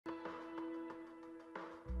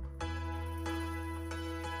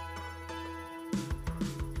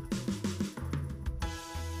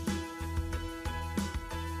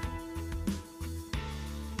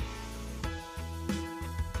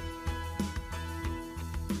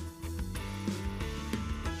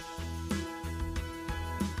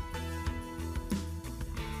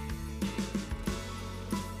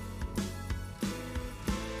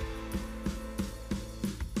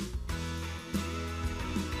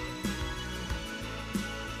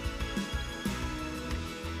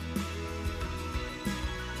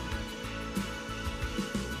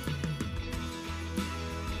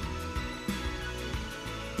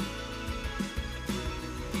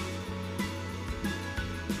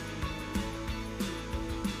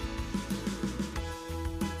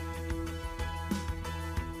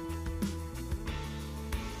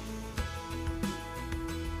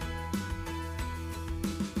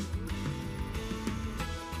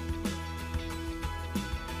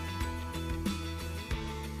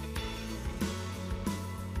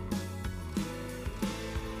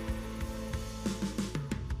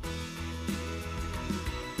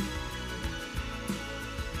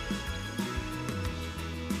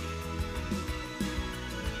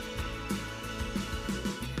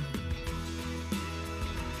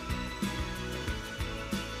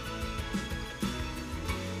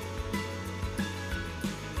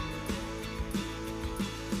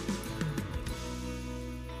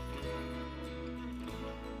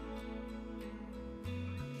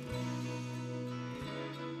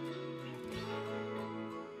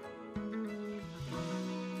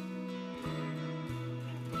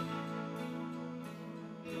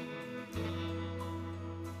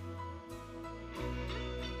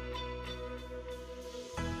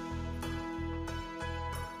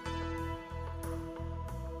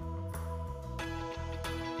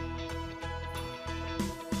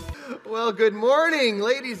Well, good morning,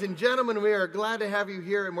 ladies and gentlemen. We are glad to have you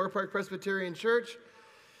here at Moore Park Presbyterian Church.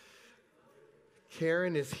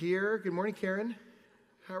 Karen is here. Good morning, Karen.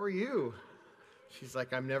 How are you? She's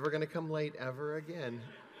like, I'm never going to come late ever again.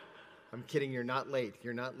 I'm kidding. You're not late.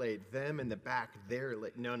 You're not late. Them in the back, they're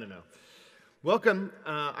late. No. Welcome.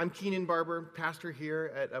 I'm Keenan Barber, pastor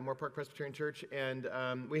here at Moore Park Presbyterian Church, and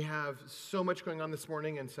we have so much going on this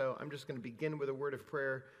morning, and so I'm just going to begin with a word of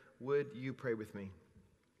prayer. Would you pray with me?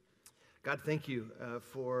 God, thank you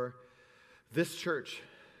for this church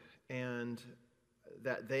and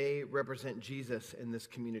that they represent Jesus in this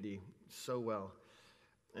community so well.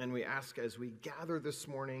 And we ask as we gather this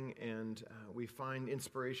morning and we find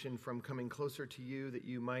inspiration from coming closer to you, that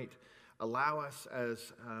you might allow us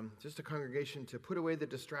as just a congregation to put away the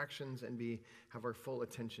distractions and have our full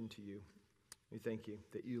attention to you. We thank you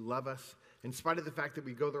that you love us in spite of the fact that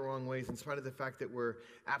we go the wrong ways, in spite of the fact that we're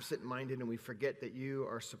absent-minded and we forget that you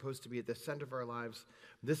are supposed to be at the center of our lives.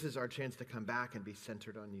 This is our chance to come back and be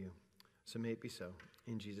centered on you. So may it be so.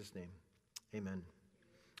 In Jesus' name, amen.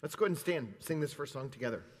 Let's go ahead and stand, sing this first song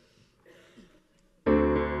together.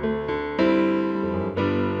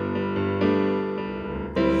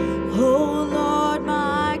 Oh Lord,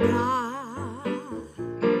 my God,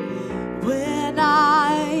 when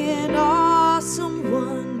I in awesome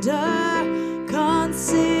wonder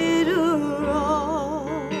consider all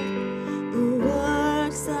the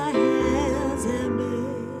works thy hands have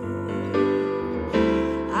made,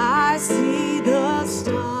 I see the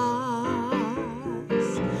stars,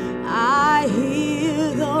 I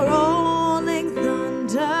hear the rolling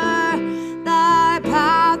thunder, thy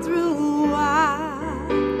path through wide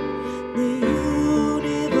the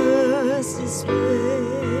universe display.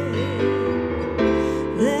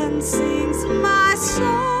 Then sings my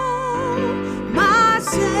soul, my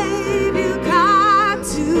Savior God,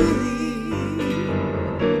 to thee.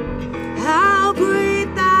 How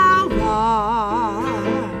great thou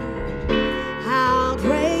art, how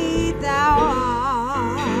great thou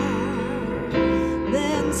art.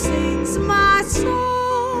 Then sings my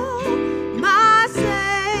soul, my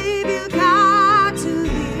Savior God, to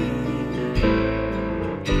thee.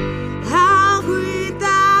 How great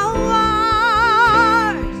thou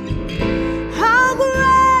art, how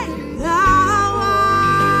great thou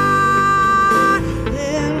art.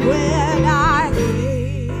 And when I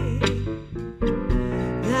think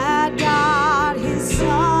that God his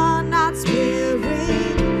Son not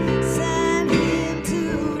sparing sent him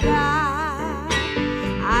to die,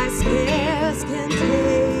 I scarce can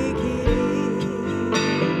take it in,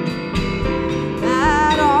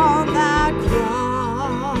 that on that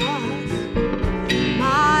cross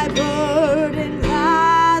my burden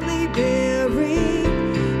gladly bearing,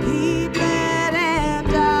 he bled and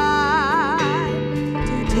died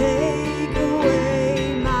to take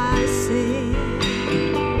away my sin.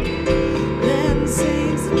 Then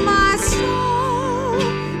sings my soul,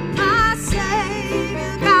 my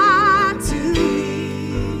Savior God, to thee.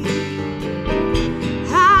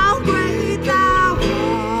 How great thou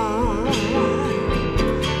art,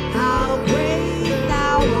 how great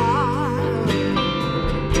thou art.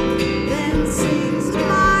 Then sings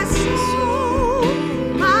my soul,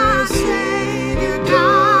 my Savior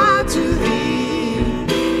God, to thee.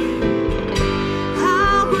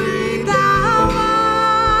 How great thou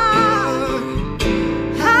art,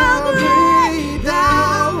 how great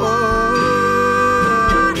thou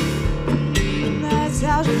art. That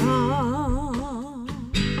shall come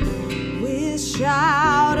with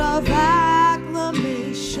shout of acclamation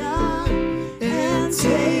and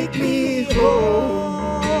take me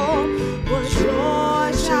home. What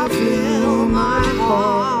joy shall fill my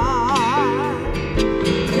heart?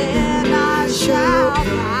 Then I shall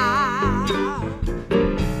bow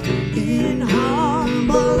in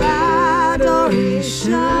humble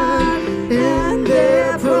adoration and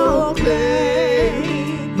there proclaim,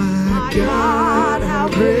 my God, how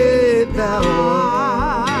great thou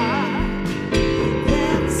art.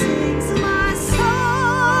 Then sings my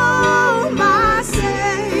soul, my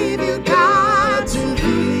Savior God, to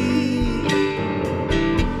thee.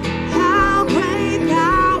 How great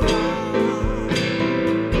thou art,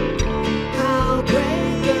 how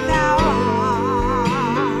great thou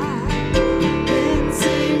art. Then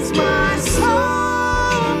sings my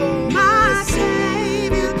soul,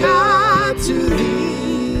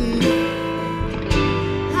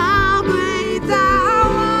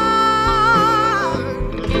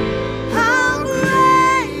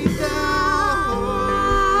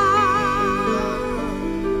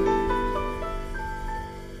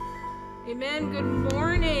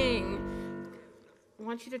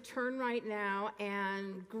 you to turn right now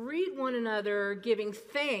and greet one another, giving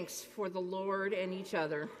thanks for the Lord and each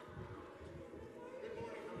other.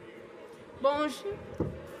 Bonjour.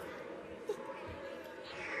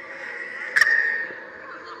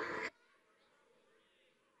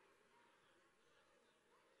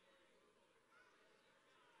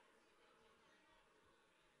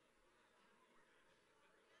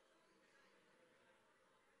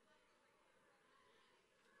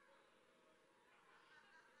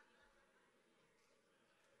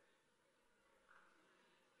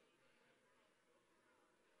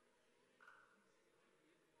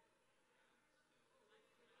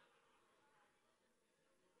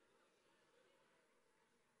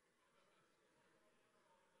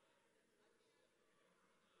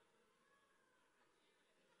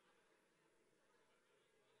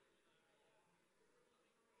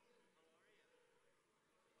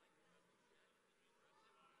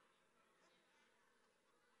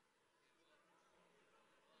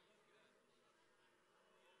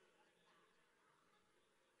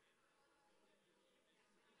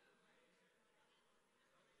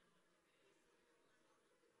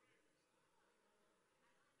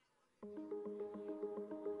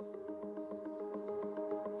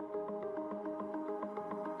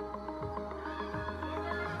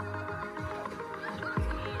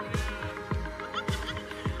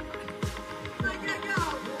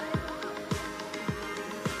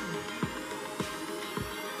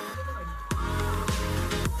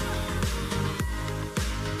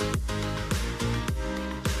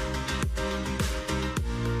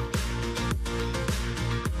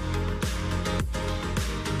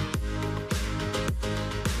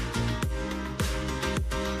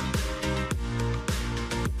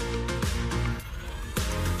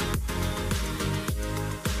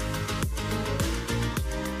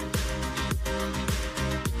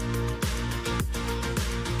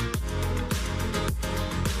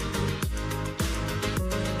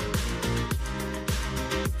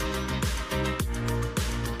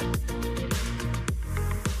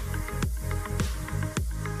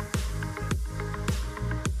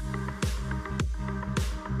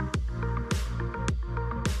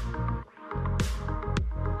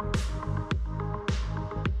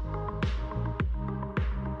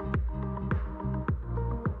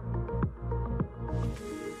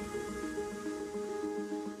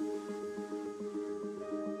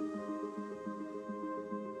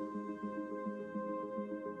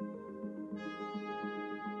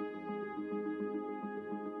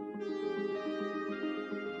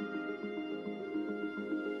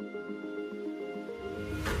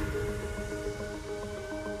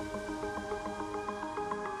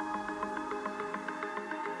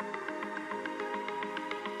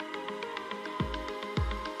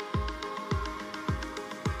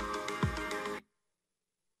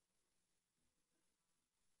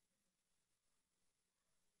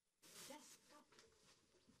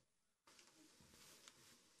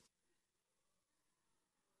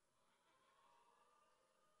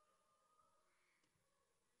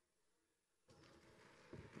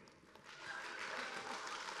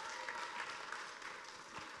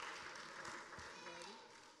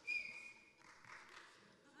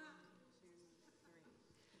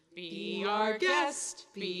 Be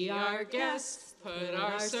our guest, put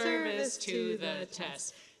our service to the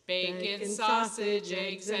test. Bacon, sausage,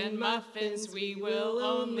 eggs, and muffins, we will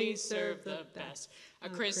only serve the best. A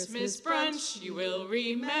Christmas brunch, you will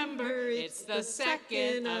remember, it's the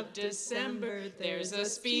 2nd of December. There's a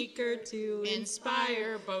speaker to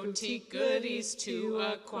inspire, boutique goodies to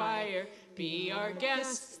acquire. Be our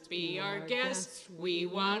guest, we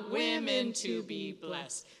want women to be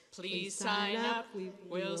blessed. Please sign up,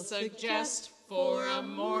 we'll suggest for a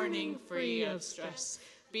morning free of stress.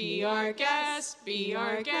 Be our guest, be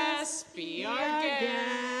our guest, be our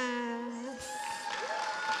guest.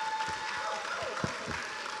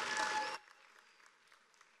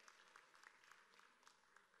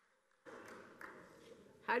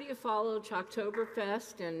 How do you follow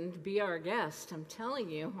Chalktoberfest and be our guest? I'm telling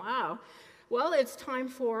you, wow. Well, it's time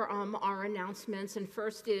for our announcements, and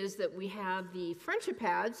first is that we have the friendship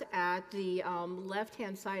pads at the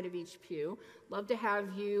left-hand side of each pew. Love to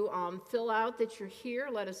have you fill out that you're here.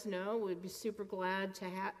 Let us know. We'd be super glad to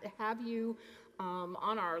have you on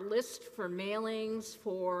our list for mailings,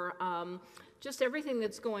 for just everything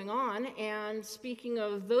that's going on. And speaking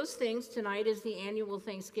of those things, tonight is the annual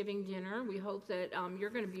Thanksgiving dinner. We hope that you're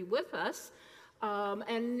going to be with us.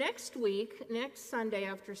 And next week, next Sunday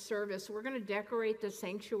after service, we're going to decorate the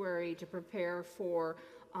sanctuary to prepare for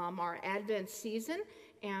our Advent season.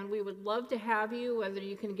 And we would love to have you, whether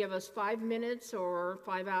you can give us 5 minutes or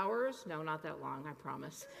 5 hours. No, not that long, I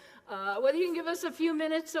promise. Whether you can give us a few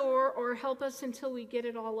minutes or help us until we get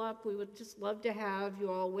it all up, we would just love to have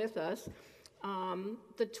you all with us.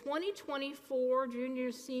 The 2024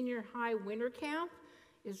 Junior Senior High Winter Camp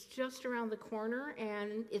is just around the corner,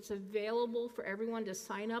 and it's available for everyone to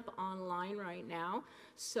sign up online right now.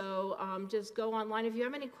 So just go online. If you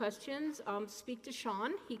have any questions, speak to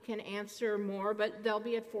Sean. He can answer more, but they'll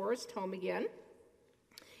be at Forest Home again.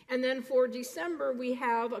 And then for December, we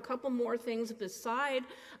have a couple more things beside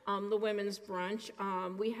the women's brunch.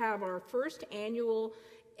 We have our first annual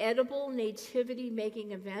edible nativity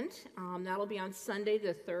making event. That'll be on Sunday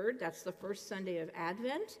the 3rd. That's the first Sunday of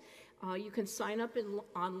Advent. You can sign up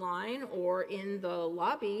online or in the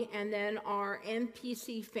lobby. And then our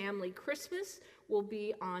MPC Family Christmas will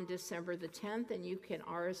be on December the 10th, and you can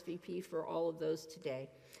RSVP for all of those today.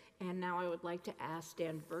 And now I would like to ask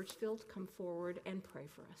Dan Birchfield to come forward and pray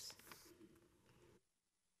for us.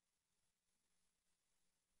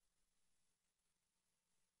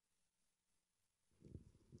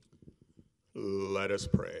 Let us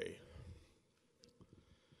pray.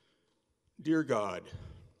 Dear God,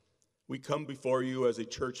 we come before you as a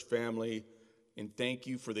church family and thank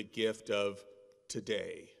you for the gift of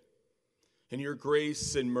today and your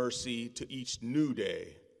grace and mercy to each new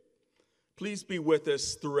day. Please be with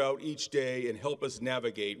us throughout each day and help us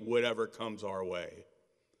navigate whatever comes our way.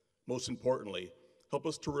 Most importantly, help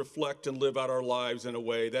us to reflect and live out our lives in a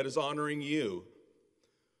way that is honoring you.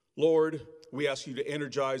 Lord, we ask you to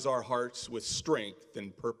energize our hearts with strength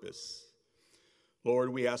and purpose. Lord,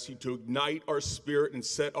 we ask you to ignite our spirit and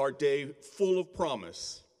set our day full of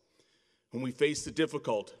promise. When we face the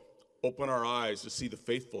difficult, open our eyes to see the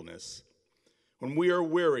faithfulness. When we are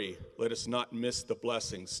weary, let us not miss the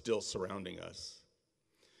blessings still surrounding us.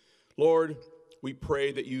 Lord, we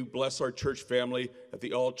pray that you bless our church family at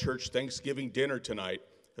the all-church Thanksgiving dinner tonight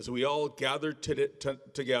as we all gather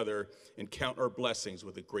together and count our blessings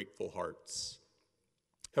with grateful hearts.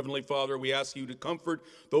 Heavenly Father, we ask you to comfort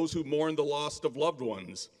those who mourn the loss of loved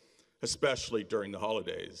ones, especially during the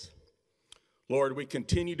holidays. Lord, we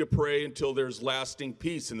continue to pray until there's lasting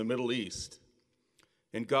peace in the Middle East.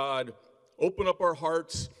 And God, open up our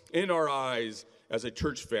hearts and our eyes as a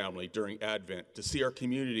church family during Advent to see our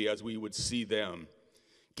community as we would see them.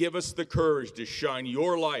 Give us the courage to shine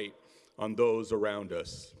your light on those around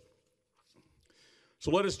us. So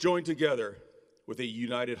let us join together with a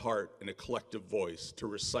united heart and a collective voice to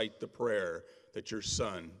recite the prayer that your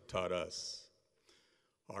Son taught us.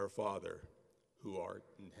 Our Father, who art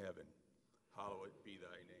in heaven, hallowed be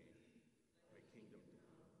thy name. Thy kingdom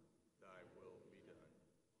come, thy will be done,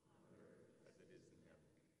 on earth as it is in heaven.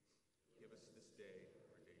 Give us this day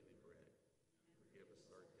our daily bread. Forgive us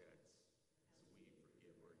our debts, as we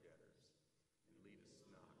forgive our debtors. And lead us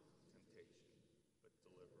not into temptation, but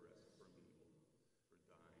deliver us from evil. For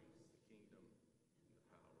thine is the kingdom, and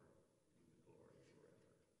the power, and the glory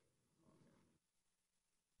forever.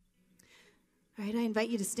 Amen. All right, I invite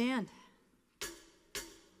you to stand.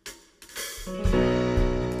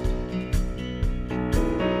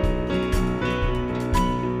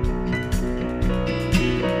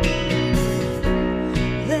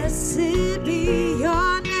 Blessed be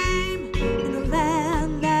your name in the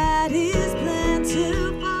land that is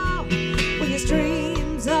plentiful, where your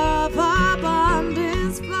streams of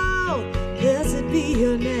abundance flow. Blessed be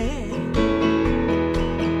your name.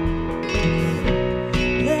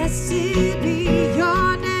 Blessed be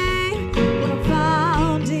your name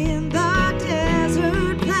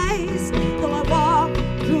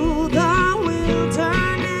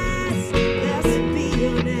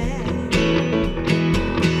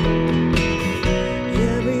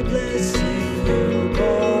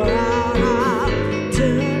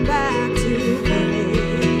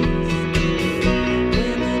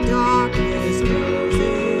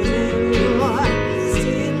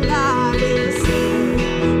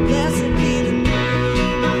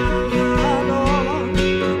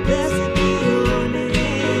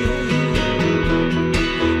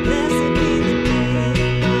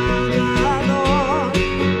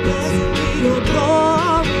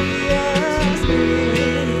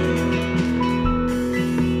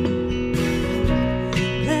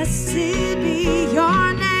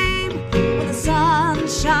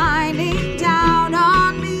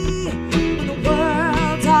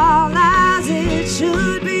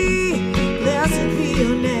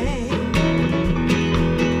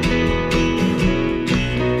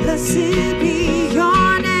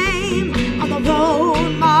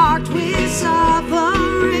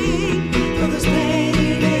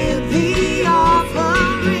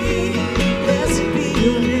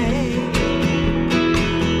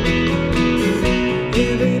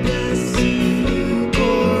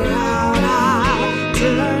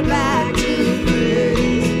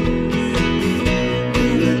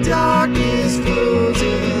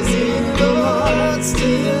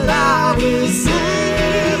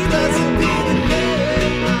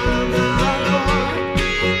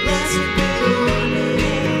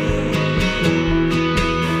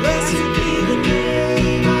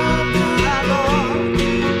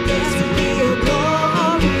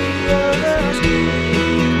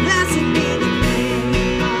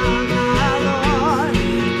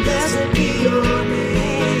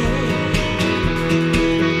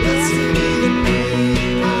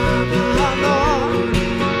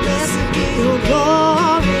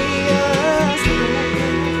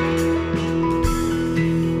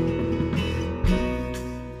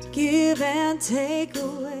and take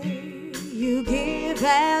away. You give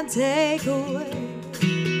and take away.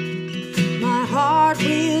 My heart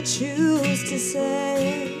will choose to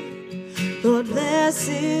say, Lord,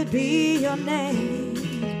 blessed be your name.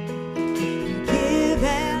 You give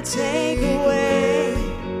and take away.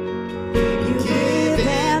 You give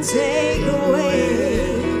and take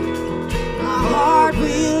away. My heart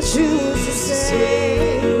will choose to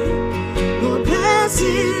say, Lord,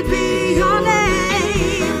 blessed be your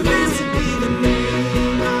name. Blessed be the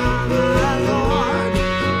name of the Lord.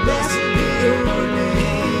 Blessed be your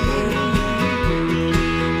name.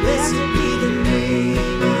 Blessed be the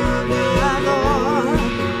name of the Lord.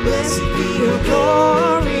 Blessed be your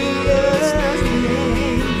glorious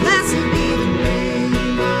name. Blessed be the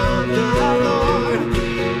name of the Lord.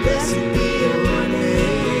 Blessed be your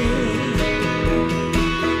name.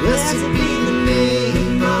 Blessed be the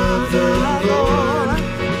name of the Lord.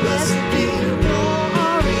 Blessed be your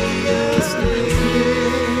glorious name.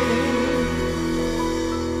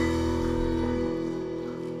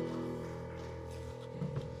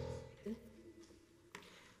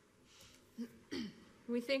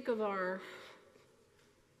 We think of our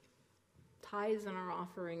tithes and our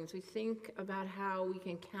offerings. We think about how we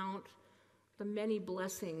can count the many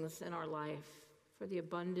blessings in our life, for the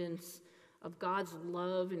abundance of God's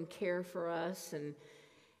love and care for us, and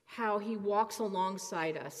how he walks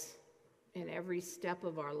alongside us in every step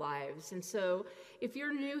of our lives. And so if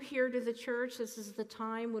you're new here to the church, this is the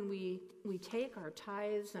time when we take our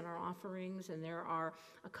tithes and our offerings, and there are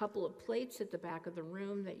a couple of plates at the back of the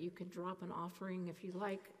room that you can drop an offering if you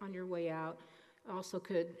like on your way out. Also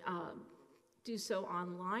could do so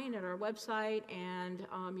online at our website, and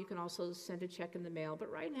you can also send a check in the mail. But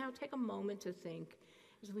right now, take a moment to think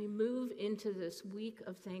as we move into this week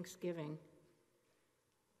of Thanksgiving,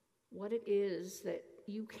 what it is that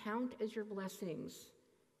you count as your blessings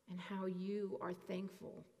and how you are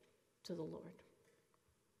thankful to the Lord.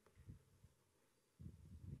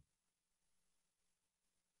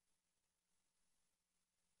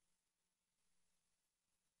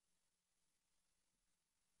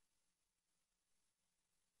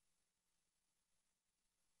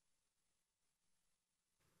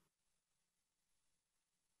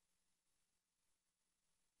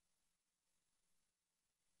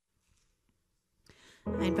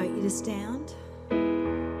 I invite you to stand.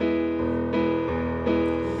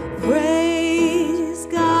 Praise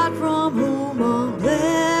God from whom all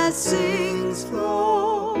blessings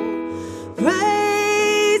flow.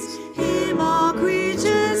 Praise him, all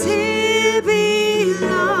creatures here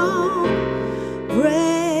below.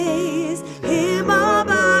 Praise him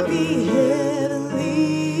above the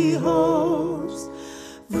heavenly hosts.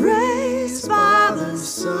 Praise Father,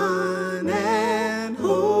 Son, and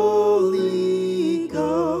Holy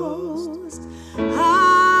Ghost.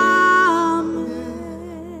 Amen.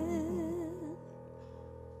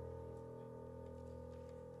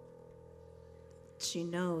 She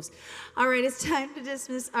knows. All right, it's time to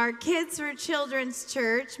dismiss our kids for Children's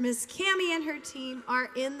Church. Miss Cammie and her team are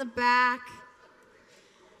in the back.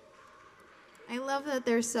 I love that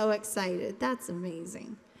they're so excited. That's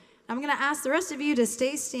amazing. I'm going to ask the rest of you to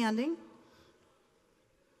stay standing.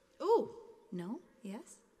 Oh, no?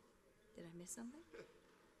 Yes? Did I miss something?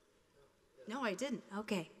 No, I didn't.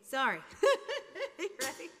 Okay, sorry. You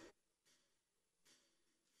ready?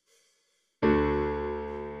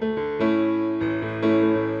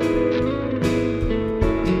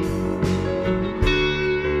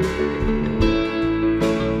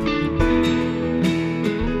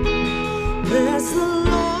 Bless the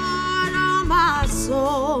Lord, oh my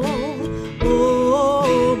soul,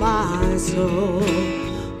 oh my soul.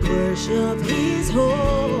 Worship his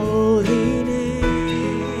holy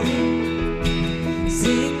name.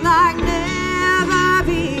 Sing like never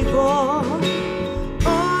before.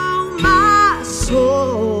 Oh my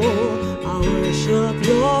soul, I worship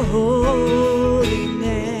your holy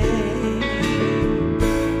name.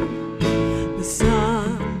 The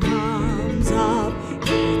sun comes up,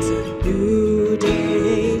 it's a new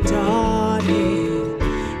day dawning.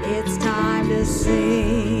 It's time to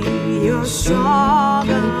sing your song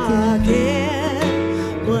again.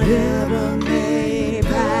 Whatever may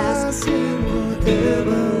pass and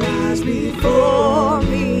whatever lies before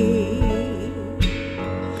me,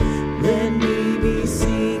 let me be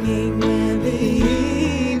singing when the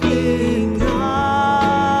evening comes.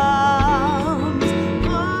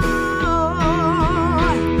 Oh,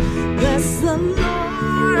 bless the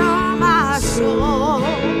Lord, oh my soul,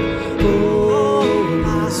 oh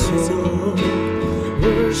my soul.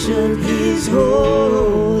 Worship his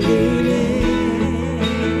holy name.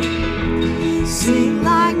 Sing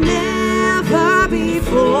like never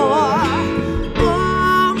before.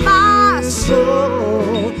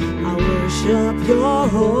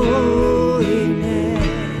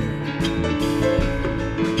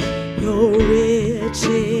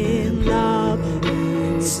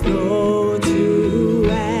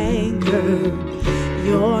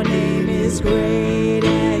 great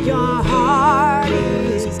and your heart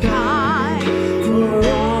is kind. For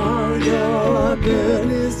all your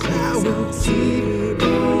goodness, I will keep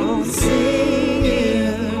on singing.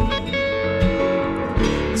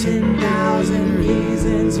 10,000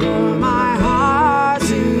 reasons for my heart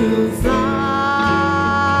to find.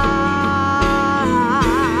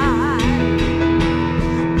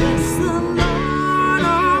 Bless the Lord,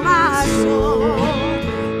 oh my soul,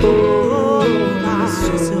 oh my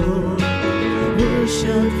soul.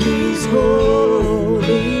 Worship His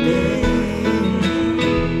holy name.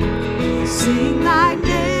 Sing like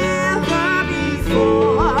never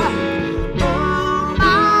before, oh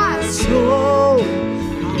my soul.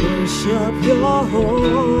 Worship your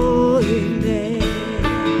holy name.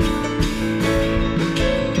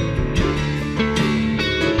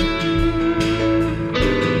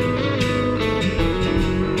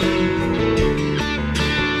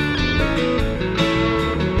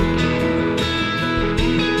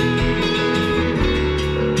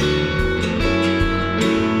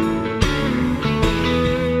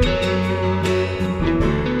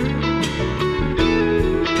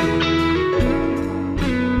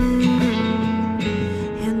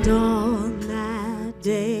 And on that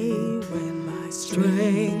day when my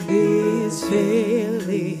strength is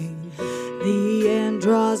failing, the end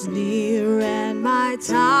draws near and my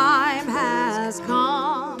time has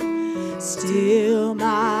come, still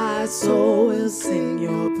my soul will sing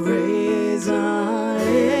your praise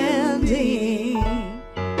unending.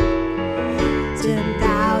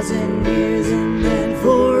 10,000 years and then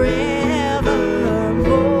forevermore.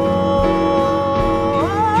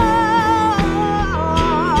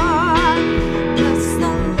 Bless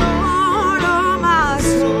the Lord, oh my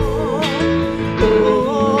soul,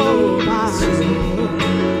 oh my soul.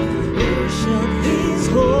 Worship His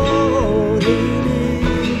holy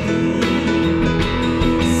name.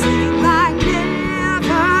 Sing like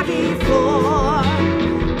never before,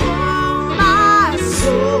 oh my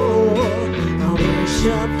soul. I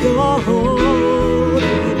worship your holy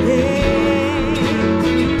name.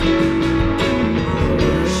 I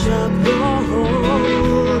worship your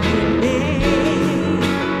holy name.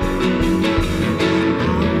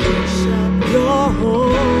 I worship your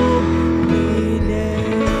holy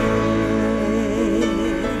name.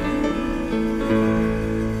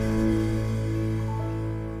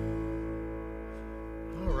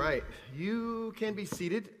 All right, you can be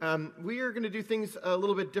seated. We are going to do things a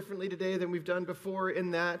little bit differently today than we've done before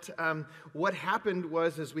in that what happened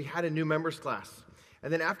was we had a new members class.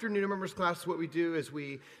 And then after new members class, what we do is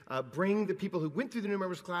we bring the people who went through the new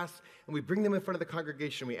members class and we bring them in front of the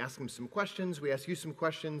congregation. We ask them some questions, we ask you some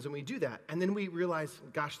questions, and we do that. And then we realize,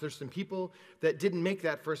 gosh, there's some people that didn't make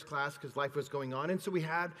that first class because life was going on. And so we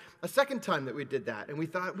had a second time that we did that. And we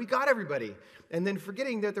thought, we got everybody. And then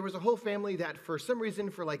forgetting that there was a whole family that for some reason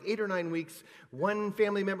for like 8 or 9 weeks, one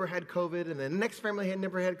family member had COVID and then the next family had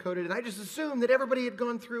never had COVID. And I just assumed that everybody had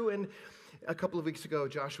gone through. And a couple of weeks ago,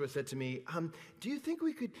 Joshua said to me, do you think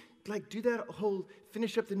we could do that whole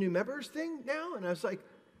finish up the new members thing now? And I was like,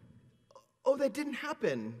 oh, that didn't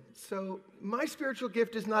happen. So my spiritual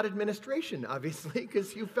gift is not administration, obviously,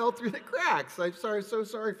 because you fell through the cracks. I'm so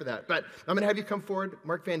sorry for that. But I'm going to have you come forward.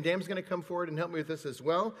 Mark Van Dam's going to come forward and help me with this as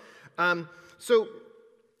well. So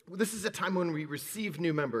this is a time when we receive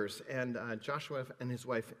new members, and Joshua and his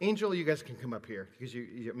wife, Angel, you guys can come up here, because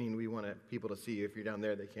we want people to see you. If you're down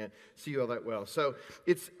there, they can't see you all that well. So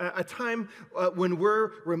it's a time when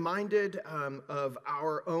we're reminded of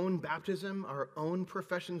our own baptism, our own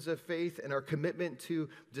professions of faith, and our commitment to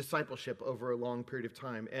discipleship over a long period of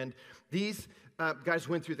time. And these guys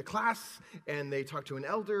went through the class, and they talked to an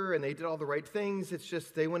elder, and they did all the right things. It's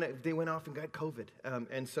just they went off and got COVID,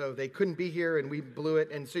 and so they couldn't be here, and we blew it.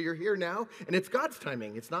 And so you're here now, and it's God's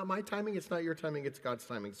timing. It's not my timing. It's not your timing. It's God's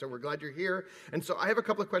timing. So we're glad you're here. And so I have a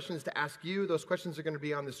couple of questions to ask you. Those questions are going to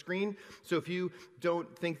be on the screen. So if you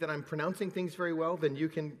don't think that I'm pronouncing things very well, then you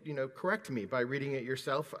can correct me by reading it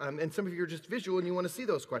yourself. And some of you are just visual, and you want to see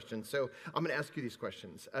those questions. So I'm going to ask you these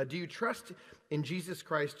questions. Do you trust in Jesus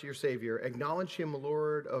Christ, your Savior, acknowledge Him,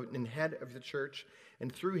 Lord and head of the church, and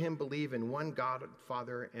through Him believe in one God,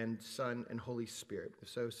 Father and Son and Holy Spirit? If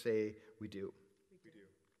so, say, we do. We do.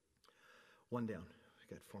 One down.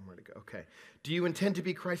 I got 4 more to go. Okay. Do you intend to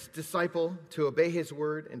be Christ's disciple, to obey His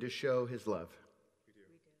word, and to show His love? We do.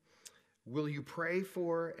 Will you pray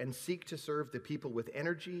for and seek to serve the people with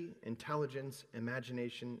energy, intelligence,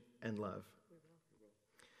 imagination, and love?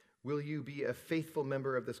 Will you be a faithful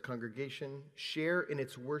member of this congregation, share in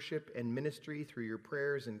its worship and ministry through your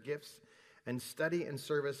prayers and gifts, and study and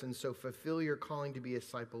service, and so fulfill your calling to be a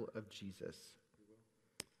disciple of Jesus?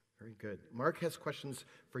 Very good. Mark has questions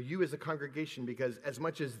for you as a congregation because as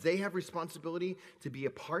much as they have responsibility to be a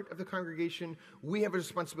part of the congregation, we have a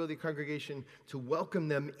responsibility, congregation, to welcome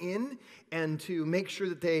them in and to make sure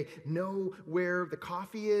that they know where the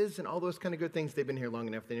coffee is and all those kind of good things. They've been here long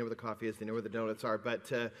enough. They know where the coffee is. They know where the donuts are. But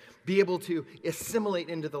to be able to assimilate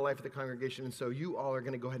into the life of the congregation. And so you all are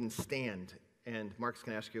going to go ahead and stand. And Mark's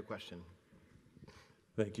going to ask you a question.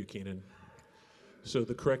 Thank you, Keenan. So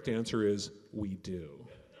the correct answer is we do.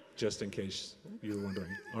 Just in case you were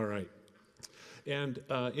wondering. All right. And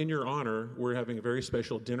in your honor, we're having a very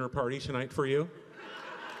special dinner party tonight for you.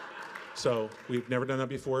 So we've never done that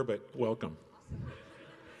before, but welcome.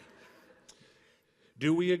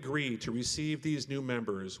 Do we agree to receive these new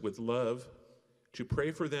members with love, to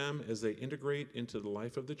pray for them as they integrate into the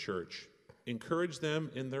life of the church, encourage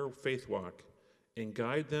them in their faith walk, and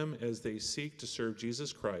guide them as they seek to serve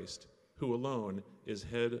Jesus Christ, who alone is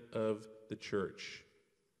head of the church?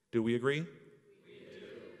 Do we agree? We do.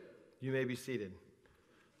 You may be seated.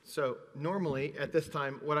 So normally at this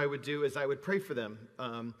time, what I would do is I would pray for them.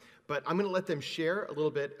 But I'm going to let them share a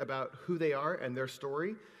little bit about who they are and their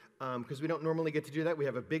story because we don't normally get to do that. We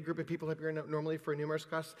have a big group of people up here normally for a numerous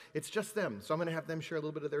class. It's just them. So I'm going to have them share a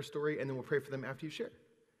little bit of their story and then we'll pray for them after you share.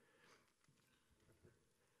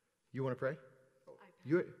 You want to pray?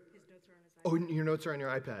 His notes are on his iPad. Oh, your notes are on your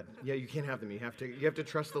iPad. Yeah, you can't have them. You have to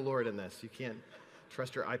trust the Lord in this. You can't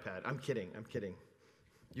trust your iPad. I'm kidding.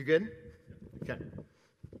 You good? Okay.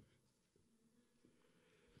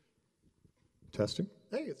 Testing.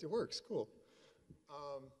 Hey, it works. Cool.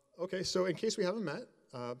 Okay, so in case we haven't met,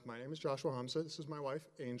 my name is Joshua Hamza. This is my wife,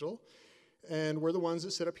 Angel. And we're the ones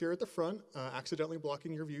that sit up here at the front, accidentally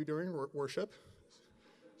blocking your view during worship.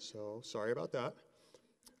 So sorry about that.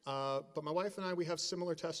 But my wife and I, we have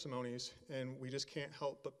similar testimonies, and we just can't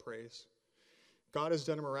help but praise. God has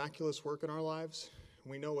done a miraculous work in our lives.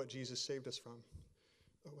 We know what Jesus saved us from.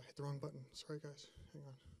 Oh, I hit the wrong button. Sorry, guys. Hang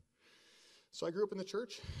on. So I grew up in the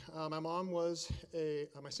church.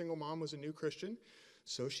 My single mom was a new Christian,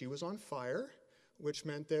 so she was on fire, which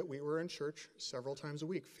meant that we were in church several times a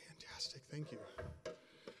week. Fantastic. Thank you.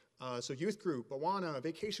 So youth group, Awana,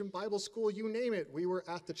 vacation Bible school, you name it, we were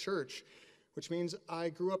at the church, which means I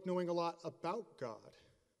grew up knowing a lot about God.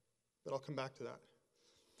 But I'll come back to that.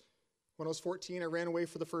 When I was 14, I ran away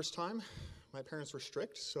for the first time. My parents were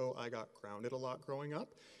strict, so I got grounded a lot growing up.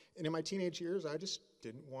 And in my teenage years, I just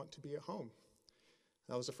didn't want to be at home.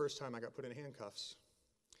 That was the first time I got put in handcuffs.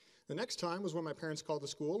 The next time was when my parents called the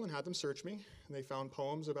school and had them search me, and they found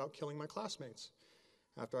poems about killing my classmates.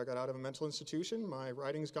 After I got out of a mental institution, my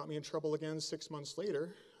writings got me in trouble again 6 months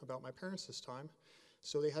later, about my parents this time,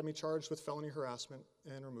 so they had me charged with felony harassment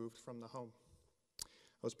and removed from the home.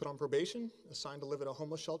 I was put on probation, assigned to live at a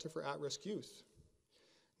homeless shelter for at-risk youth.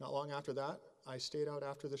 Not long after that, I stayed out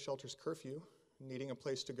after the shelter's curfew. Needing a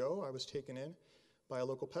place to go, I was taken in by a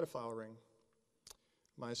local pedophile ring.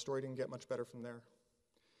 My story didn't get much better from there.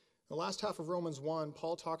 In the last half of Romans 1,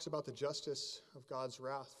 Paul talks about the justice of God's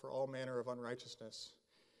wrath for all manner of unrighteousness.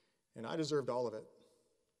 And I deserved all of it.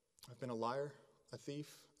 I've been a liar, a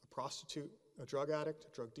thief, a prostitute, a drug addict,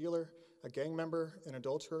 a drug dealer, a gang member, an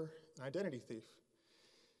adulterer, an identity thief.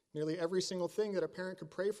 Nearly every single thing that a parent could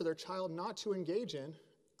pray for their child not to engage in,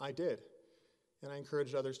 I did. And I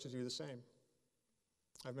encouraged others to do the same.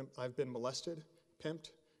 I've been molested, pimped,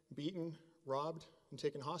 beaten, robbed, and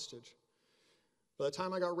taken hostage. By the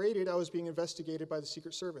time I got raided, I was being investigated by the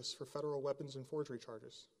Secret Service for federal weapons and forgery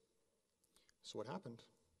charges. So what happened?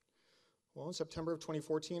 Well, in September of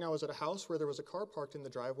 2014, I was at a house where there was a car parked in the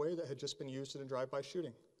driveway that had just been used in a drive-by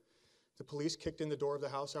shooting. The police kicked in the door of the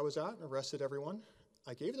house I was at and arrested everyone.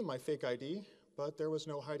 I gave them my fake ID, but there was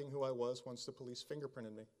no hiding who I was once the police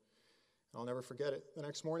fingerprinted me. I'll never forget it. The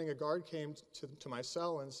next morning, a guard came to my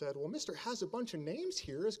cell and said, well, Mr. Has a bunch of names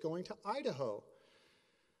here is going to Idaho.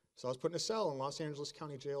 So I was put in a cell in Los Angeles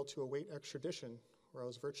County Jail to await extradition, where I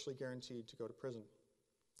was virtually guaranteed to go to prison.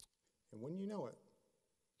 And wouldn't you know it,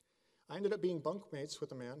 I ended up being bunkmates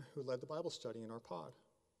with a man who led the Bible study in our pod.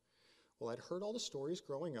 Well, I'd heard all the stories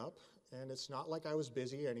growing up, and it's not like I was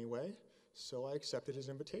busy anyway, so I accepted his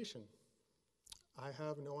invitation. I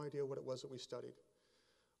have no idea what it was that we studied.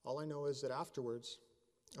 All I know is that afterwards,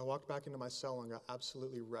 I walked back into my cell and got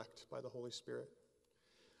absolutely wrecked by the Holy Spirit.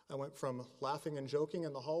 I went from laughing and joking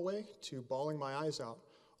in the hallway to bawling my eyes out,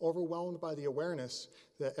 overwhelmed by the awareness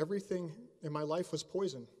that everything in my life was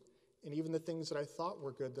poison, and even the things that I thought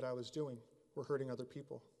were good that I was doing were hurting other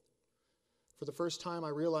people. For the first time, I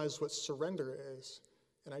realized what surrender is,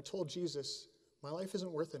 and I told Jesus, my life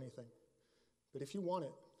isn't worth anything, but if you want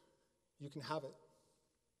it, you can have it.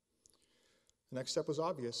 The next step was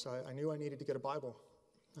obvious. I knew I needed to get a Bible.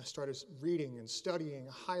 I started reading and studying,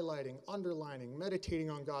 highlighting, underlining, meditating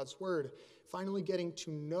on God's word, finally getting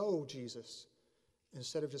to know Jesus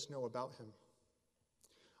instead of just know about him.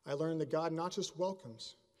 I learned that God not just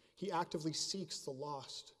welcomes, he actively seeks the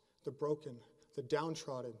lost, the broken, the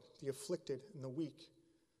downtrodden, the afflicted, and the weak,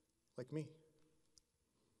 like me.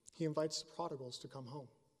 He invites the prodigals to come home.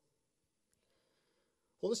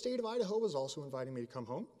 Well, the state of Idaho was also inviting me to come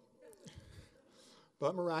home.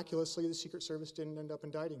 But miraculously, the Secret Service didn't end up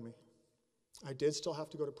indicting me. I did still have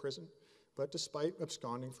to go to prison, but despite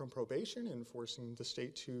absconding from probation and forcing the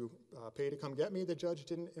state to pay to come get me, the judge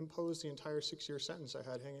didn't impose the entire 6-year sentence I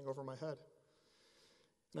had hanging over my head.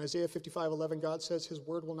 In Isaiah 55:11, God says his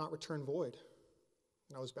word will not return void.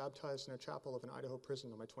 And I was baptized in a chapel of an Idaho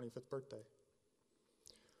prison on my 25th birthday.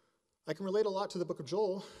 I can relate a lot to the book of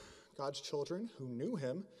Joel. God's children who knew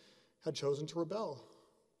him had chosen to rebel.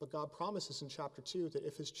 But God promises in chapter 2 that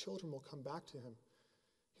if his children will come back to him,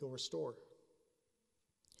 he'll restore.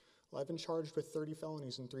 Well, I've been charged with 30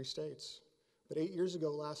 felonies in 3 states. But 8 years ago,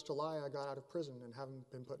 last July, I got out of prison and haven't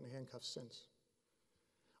been put in handcuffs since.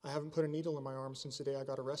 I haven't put a needle in my arm since the day I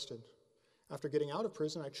got arrested. After getting out of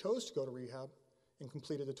prison, I chose to go to rehab and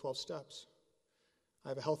completed the 12 steps. I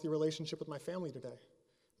have a healthy relationship with my family today.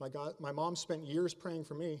 My mom spent years praying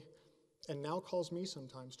for me and now calls me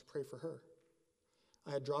sometimes to pray for her.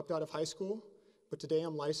 I had dropped out of high school, but today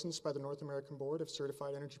I'm licensed by the North American Board of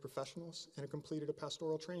Certified Energy Professionals and have completed a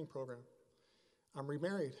pastoral training program. I'm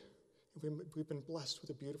remarried, and we've been blessed with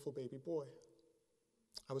a beautiful baby boy.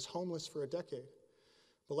 I was homeless for a decade,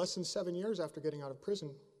 but less than 7 years after getting out of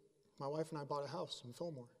prison, my wife and I bought a house in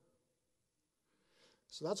Fillmore.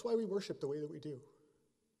 So that's why we worship the way that we do,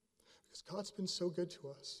 because God's been so good to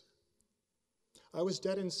us. I was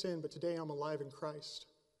dead in sin, but today I'm alive in Christ.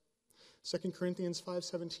 2 Corinthians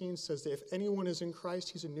 5:17 says that if anyone is in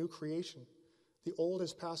Christ, he's a new creation. The old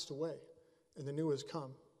has passed away, and the new has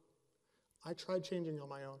come. I tried changing on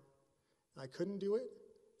my own. I couldn't do it,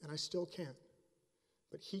 and I still can't.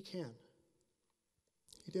 But he can.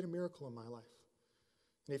 He did a miracle in my life.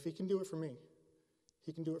 And if he can do it for me,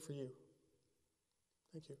 he can do it for you.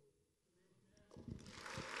 Thank you.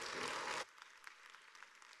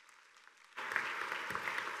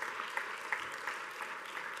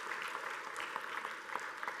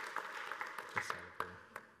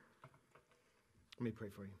 Let me pray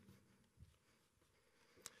for you.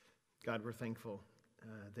 God, we're thankful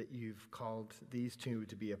that you've called these two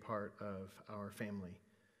to be a part of our family.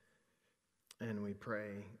 And we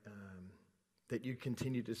pray that you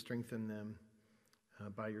continue to strengthen them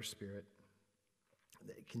by your Spirit,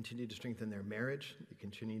 that you continue to strengthen their marriage, you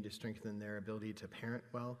continue to strengthen their ability to parent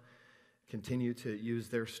well, continue to use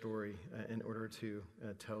their story in order to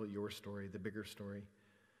tell your story, the bigger story.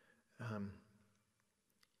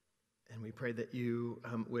 And we pray that you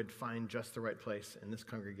would find just the right place in this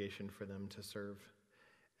congregation for them to serve.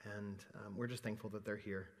 And we're just thankful that they're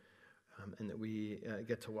here and that we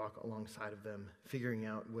get to walk alongside of them, figuring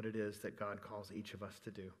out what it is that God calls each of us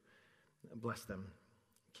to do. Bless them,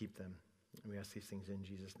 keep them. And we ask these things in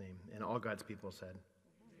Jesus' name. And all God's people said,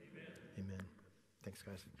 amen. Amen. Thanks,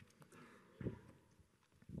 guys.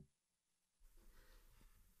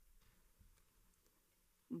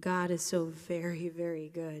 God is so very, very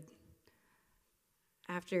good.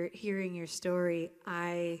 After hearing your story,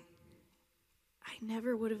 I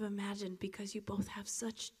never would have imagined, because you both have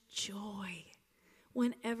such joy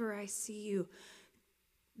whenever I see you.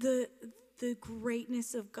 The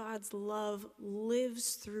greatness of God's love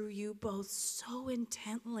lives through you both so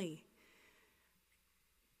intently.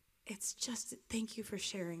 It's just, thank you for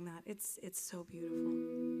sharing that. It's so beautiful.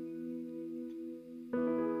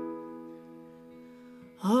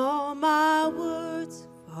 All my words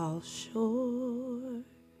fall short.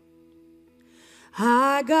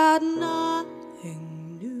 I got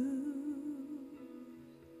nothing new.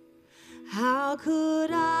 How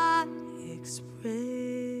could I express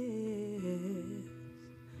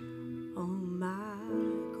all my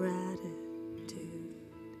gratitude?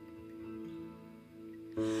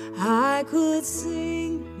 I could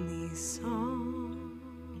sing these songs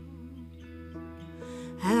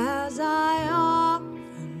as I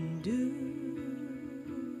often do,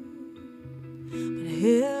 but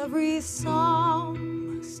every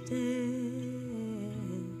song must end,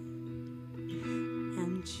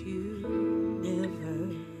 and you never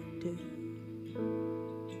do.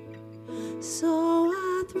 So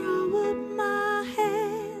I throw up my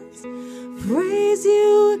hands, praise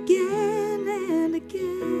you again and again.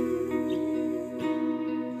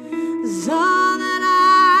 'Cause all that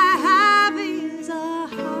I have is a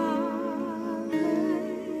hallelujah.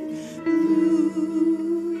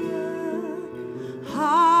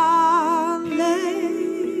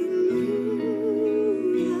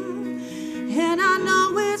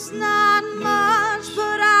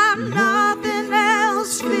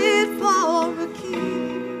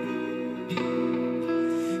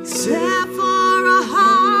 except for a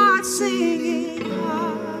heart singing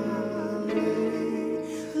hallelujah,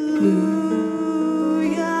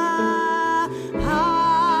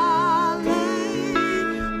 hallelujah.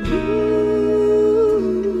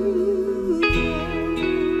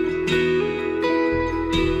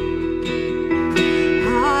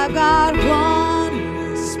 I've got one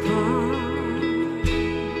response.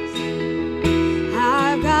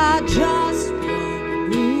 I've got just one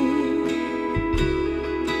move.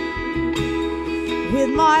 With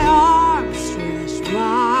my arms stretched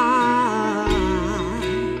wide,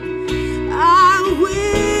 I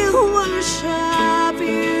will worship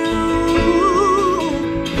you.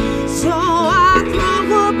 So I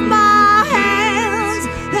throw up my hands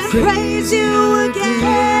and praise you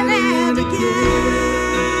again and again.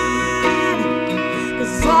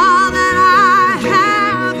 'Cause all that I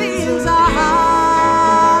have is a hallelujah,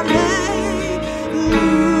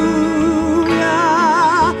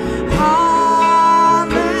 hallelujah.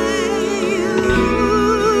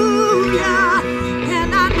 And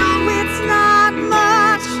I know it's not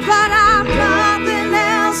much, but I'm nothing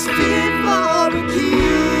else fit for a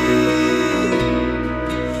king,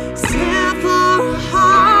 except for a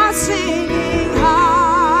heart singing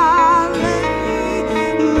hallelujah,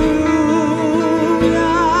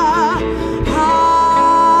 hallelujah.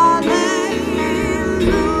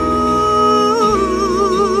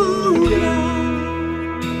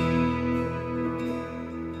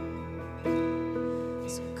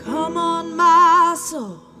 So come on, my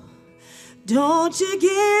soul, don't you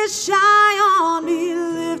get shy on me,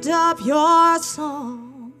 lift up your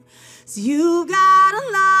song. 'Cause you've got a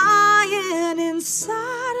lion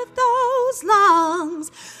inside of those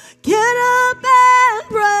lungs. Get up and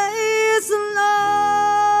praise the Lord.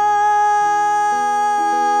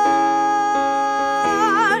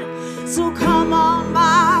 So come on,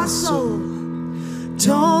 my soul,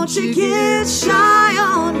 don't you get shy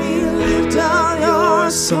on me, lift up your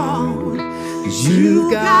song. 'Cause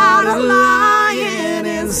you got a lion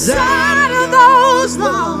inside of those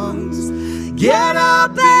lungs. Get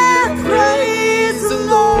up and praise the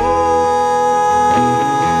Lord.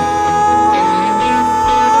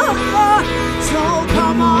 So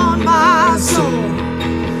come on, my soul,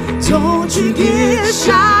 don't you get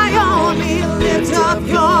shy on me, lift up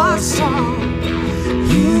your song.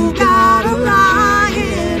 You got a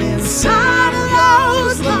lion inside of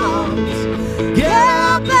those lungs. Get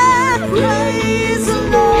up and praise the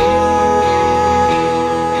Lord.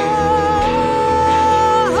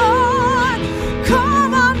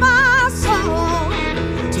 Come on, my soul,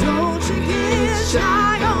 don't you get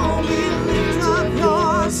shy on me, lift up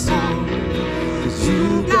your song. 'Cause you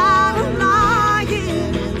got a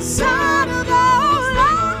lion inside of those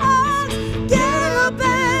lungs. Get up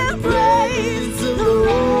and praise the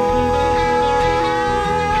Lord.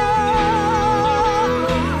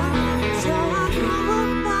 So I throw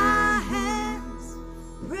up my hands,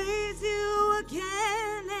 praise you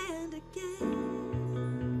again and again.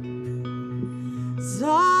 'Cause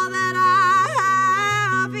all that I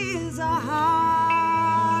have is a hallelujah,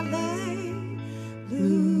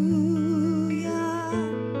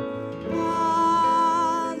 hallelujah.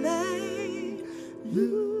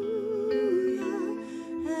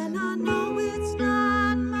 And I know it's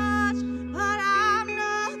not much, but I'm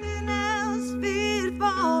nothing else fit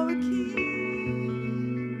for a king,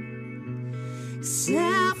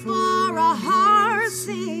 except for a heart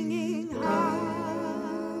singing hallelujah,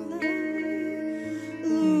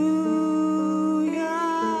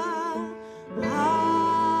 hallelujah.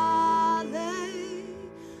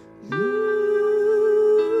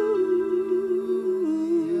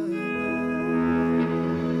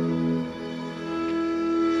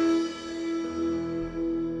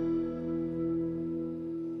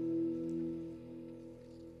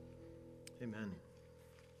 Amen.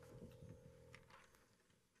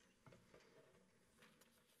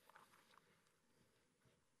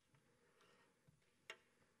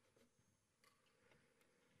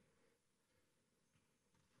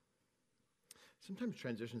 Sometimes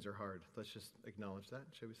transitions are hard. Let's just acknowledge that,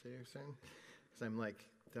 shall we say, Sam? Because I'm like,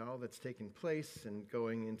 all that's taking place and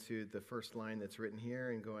going into the first line that's written here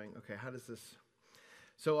and going, okay, how does this...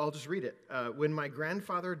 So I'll just read it. When my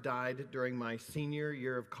grandfather died during my senior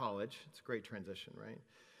year of college, it's a great transition, right?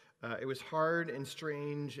 It was hard and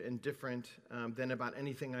strange and different than about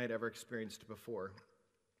anything I had ever experienced before.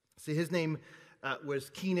 See, his name was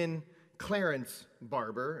Keenan Clarence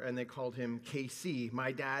Barber, and they called him KC.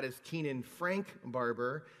 My dad is Keenan Frank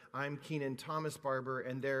Barber. I'm Keenan Thomas Barber,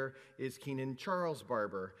 and there is Keenan Charles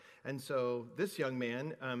Barber. And so this young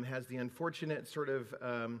man has the unfortunate sort of,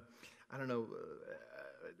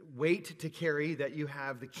 weight to carry that you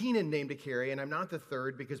have the Keenan name to carry, and I'm not the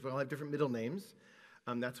third because we all have different middle names.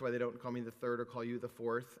 That's why they don't call me the third or call you the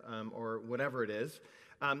fourth or whatever it is.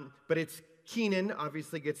 But it's Keenan,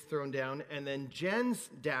 obviously gets thrown down, and then Jen's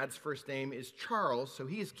dad's first name is Charles, so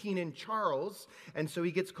he is Keenan Charles, and so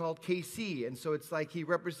he gets called KC, and so it's like he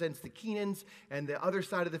represents the Keenans and the other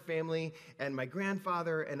side of the family, and my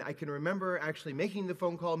grandfather, and I can remember actually making the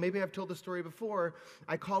phone call. Maybe I've told the story before.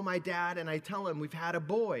 I call my dad, and I tell him we've had a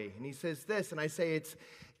boy, and he says this, and I say it's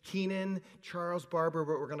Keenan Charles Barber,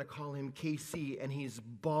 but we're going to call him KC, and he's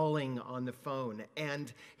bawling on the phone.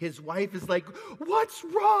 And his wife is like, "What's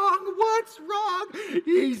wrong? What's wrong?"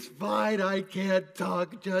 "He's fine. I can't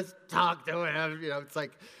talk. Just talk to him." It's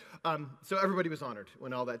like, so everybody was honored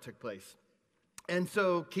when all that took place. And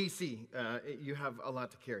so, KC, you have a lot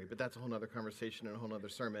to carry, but that's a whole other conversation and a whole other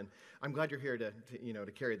sermon. I'm glad you're here to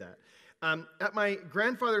carry that. At my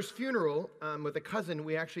grandfather's funeral with a cousin,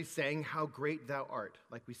 we actually sang "How Great Thou Art,"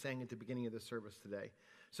 like we sang at the beginning of the service today.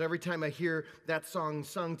 So every time I hear that song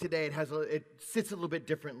sung today, it sits a little bit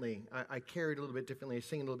differently. I carry it a little bit differently. I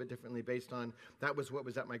sing it a little bit differently based on that was what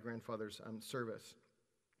was at my grandfather's service.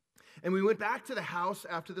 And we went back to the house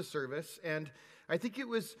after the service, and I think it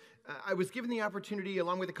was, I was given the opportunity,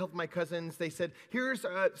 along with a couple of my cousins. They said, "Here's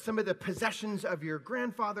some of the possessions of your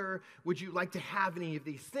grandfather. Would you like to have any of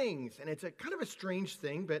these things?" And it's a kind of a strange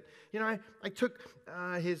thing, but, I took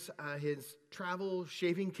his travel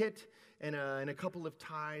shaving kit and a couple of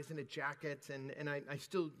ties and a jacket, and I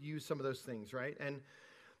still use some of those things, right? And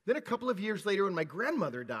then a couple of years later, when my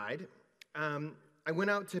grandmother died, I went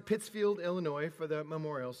out to Pittsfield, Illinois for the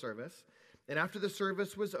memorial service. And after the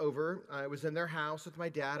service was over, I was in their house with my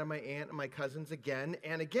dad and my aunt and my cousins again.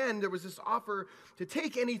 And again, there was this offer to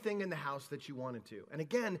take anything in the house that you wanted to. And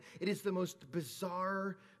again, it is the most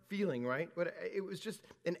bizarre feeling, right? But it was just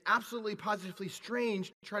an absolutely positively strange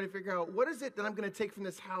to try to figure out what is it that I'm going to take from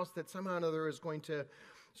this house that somehow or another is going to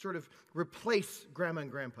sort of replace Grandma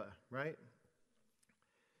and Grandpa, right?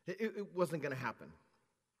 It wasn't going to happen.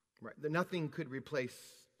 Right. Nothing could replace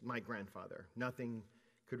my grandfather. Nothing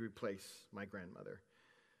could replace my grandmother.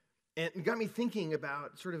 And it got me thinking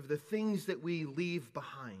about sort of the things that we leave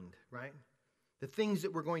behind, right? The things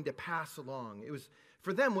that we're going to pass along. It was,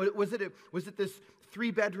 for them, was it this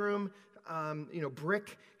 3-bedroom,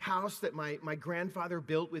 brick house that my grandfather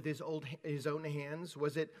built with his own hands?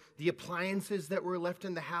 Was it the appliances that were left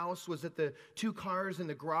in the house? Was it the 2 cars in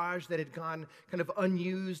the garage that had gone kind of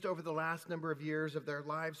unused over the last number of years of their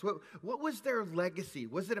lives? What was their legacy?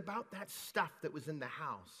 Was it about that stuff that was in the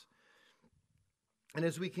house? And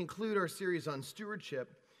as we conclude our series on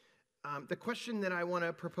stewardship, the question that I want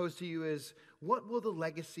to propose to you is, what will the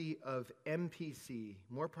legacy of MPC,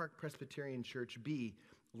 Moore Park Presbyterian Church, be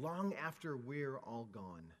long after we're all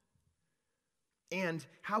gone? And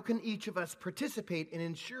how can each of us participate in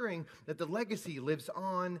ensuring that the legacy lives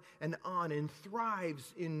on and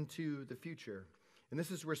thrives into the future? And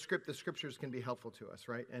this is where the scriptures can be helpful to us,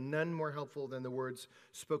 right? And none more helpful than the words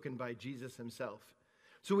spoken by Jesus himself.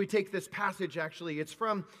 So we take this passage, actually, it's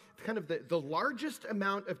from kind of the largest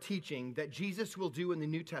amount of teaching that Jesus will do in the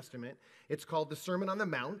New Testament. It's called the Sermon on the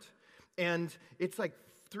Mount, and it's like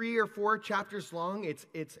 3 or 4 chapters long.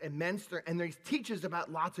 It's immense, and he teaches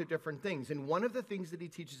about lots of different things. And one of the things that he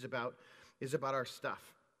teaches about is about our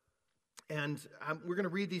stuff. And we're going to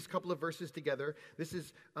read these couple of verses together. This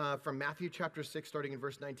is from Matthew chapter 6, starting in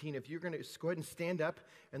verse 19. If you're going to go ahead and stand up,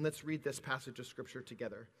 and let's read this passage of Scripture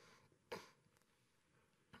together.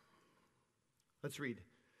 Let's read.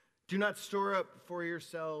 "Do not store up for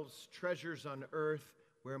yourselves treasures on earth,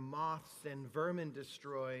 where moths and vermin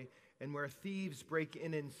destroy, and where thieves break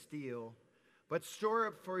in and steal. But store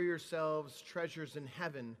up for yourselves treasures in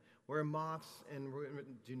heaven, where moths and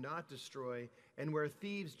vermin do not destroy, and where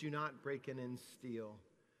thieves do not break in and steal.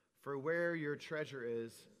 For where your treasure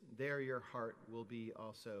is, there your heart will be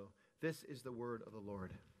also." This is the word of the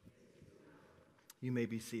Lord. You may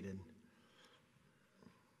be seated.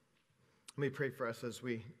 Let me pray for us as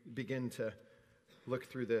we begin to look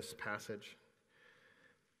through this passage.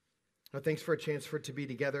 Thanks for a chance for it to be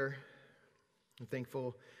together. I'm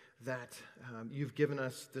thankful that you've given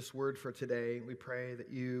us this word for today. We pray that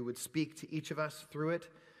you would speak to each of us through it.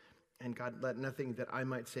 And God, let nothing that I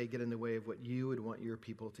might say get in the way of what you would want your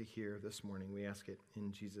people to hear this morning. We ask it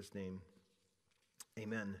in Jesus' name.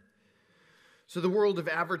 Amen. So the world of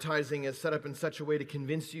advertising is set up in such a way to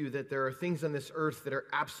convince you that there are things on this earth that are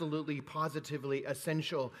absolutely, positively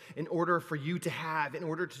essential in order for you to have, in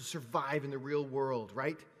order to survive in the real world,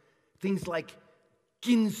 right? Things like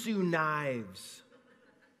Ginsu knives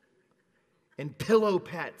and pillow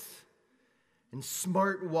pets and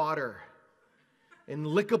smart water and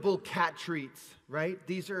lickable cat treats, right?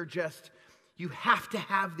 These are just, you have to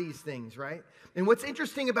have these things, right? And what's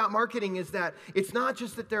interesting about marketing is that it's not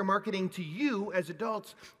just that they're marketing to you as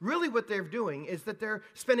adults. Really what they're doing is that they're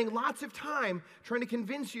spending lots of time trying to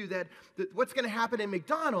convince you that what's going to happen in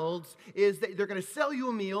McDonald's is that they're going to sell you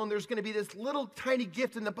a meal and there's going to be this little tiny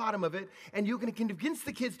gift in the bottom of it, and you're going to convince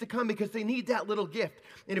the kids to come because they need that little gift.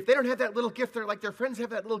 And if they don't have that little gift, they're like their friends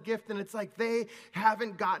have that little gift, and it's like they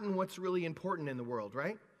haven't gotten what's really important in the world,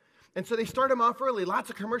 right? And so they start them off early. Lots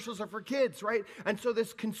of commercials are for kids, right? And so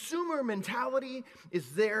this consumer mentality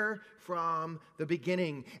is there from the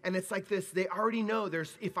beginning. And it's like this, they already know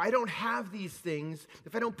if I don't have these things,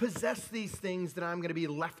 if I don't possess these things, then I'm going to be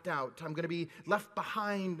left out. I'm going to be left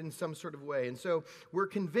behind in some sort of way. And so we're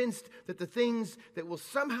convinced that the things that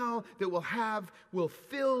we'll have will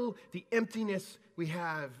fill the emptiness we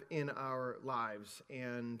have in our lives.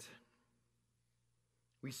 And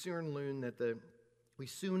we soon learn that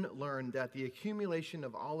the accumulation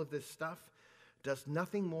of all of this stuff does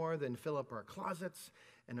nothing more than fill up our closets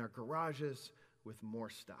and our garages with more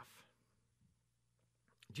stuff.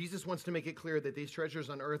 Jesus wants to make it clear that these treasures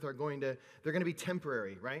on earth they're going to be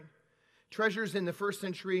temporary, right? Treasures in the first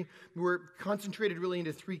century were concentrated really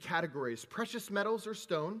into three categories: precious metals or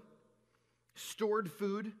stone, stored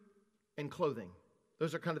food, and clothing.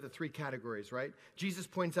 Those are kind of the three categories, right? Jesus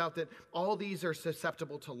points out that all these are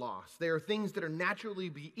susceptible to loss. They are things that are naturally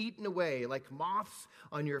be eaten away, like moths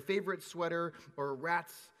on your favorite sweater or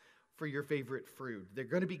rats for your favorite fruit. They're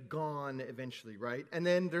going to be gone eventually, right? And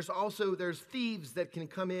then there's thieves that can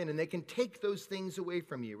come in and they can take those things away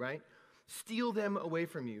from you, right? Steal them away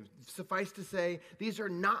from you. Suffice to say, these are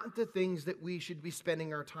not the things that we should be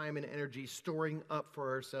spending our time and energy storing up for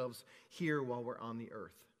ourselves here while we're on the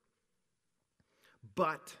earth.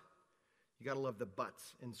 But, you got to love the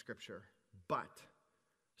buts in Scripture. But,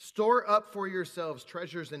 store up for yourselves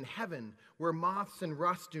treasures in heaven where moths and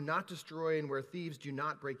rust do not destroy and where thieves do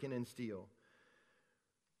not break in and steal.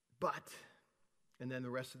 But, and then the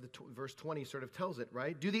rest of verse 20 sort of tells it,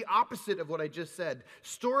 right? Do the opposite of what I just said.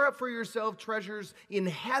 Store up for yourself treasures in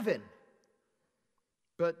heaven.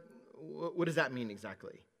 But what does that mean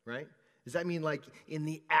exactly, right? Does that mean like in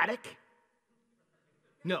the attic?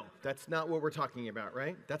 No, that's not what we're talking about,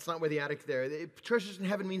 right? That's not where the attic there. Treasures in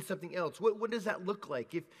heaven means something else. What does that look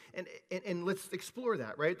like? And let's explore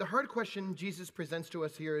that, right? The hard question Jesus presents to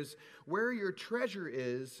us here is where your treasure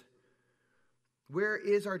is. Where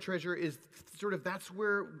is our treasure is sort of, that's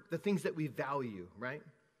where the things that we value, right?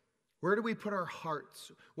 Where do we put our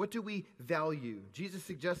hearts? What do we value? Jesus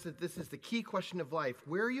suggests that this is the key question of life.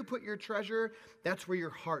 Where you put your treasure, that's where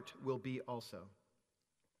your heart will be also.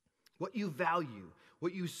 What you value,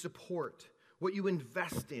 what you support, what you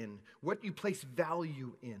invest in, what you place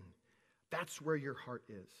value in, that's where your heart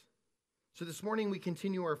is. So this morning we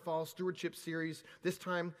continue our fall stewardship series. This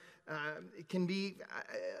time it can be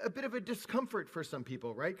a bit of a discomfort for some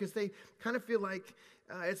people, right? Because they kind of feel like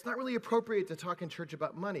it's not really appropriate to talk in church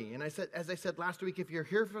about money. And as I said last week, if you're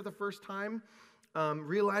here for the first time,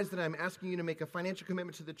 realize that I'm asking you to make a financial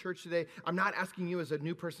commitment to the church today. I'm not asking you as a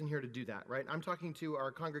new person here to do that, right? I'm talking to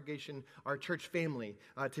our congregation, our church family,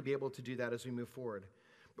 to be able to do that as we move forward.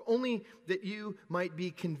 But only that you might be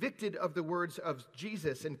convicted of the words of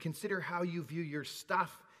Jesus and consider how you view your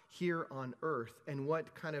stuff here on earth and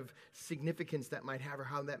what kind of significance that might have or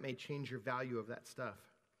how that may change your value of that stuff.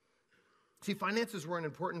 See, finances were an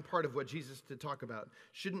important part of what Jesus did talk about.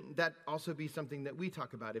 Shouldn't that also be something that we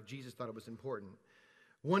talk about if Jesus thought it was important?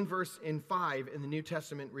 One verse in 5 in the New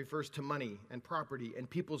Testament refers to money and property and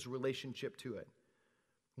people's relationship to it.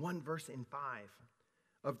 One verse in 5.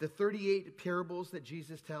 Of the 38 parables that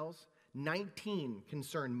Jesus tells, 19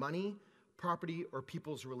 concern money, property, or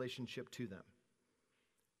people's relationship to them.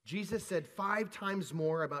 Jesus said 5 times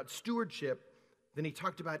more about stewardship than he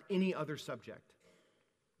talked about any other subject.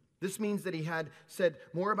 This means that he had said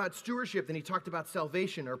more about stewardship than he talked about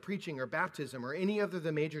salvation or preaching or baptism or any other of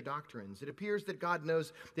the major doctrines. It appears that God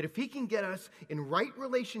knows that if he can get us in right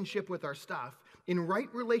relationship with our stuff, in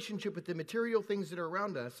right relationship with the material things that are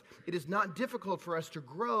around us, it is not difficult for us to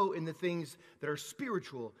grow in the things that are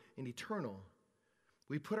spiritual and eternal.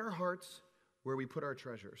 We put our hearts where we put our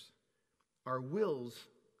treasures. Our wills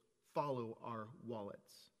follow our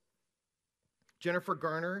wallets. Jennifer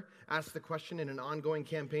Garner asked the question in an ongoing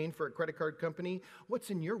campaign for a credit card company, what's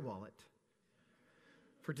in your wallet?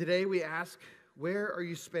 For today, we ask, where are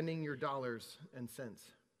you spending your dollars and cents?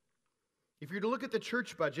 If you're to look at the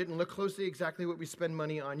church budget and look closely exactly what we spend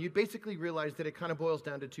money on, you'd basically realize that it kind of boils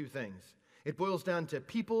down to 2 things. It boils down to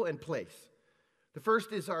people and place. The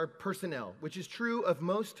first is our personnel, which is true of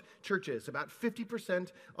most churches. About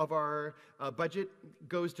 50% of our budget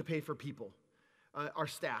goes to pay for people, our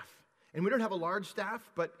staff. And we don't have a large staff,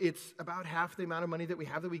 but it's about half the amount of money that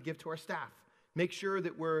we give to our staff. Make sure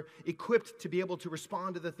that we're equipped to be able to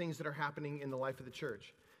respond to the things that are happening in the life of the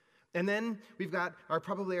church. And then we've got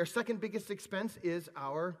probably our second biggest expense is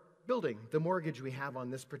our building, the mortgage we have on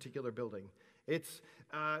this particular building. It's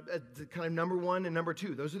kind of number one and number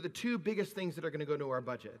two. Those are the two biggest things that are going to go to our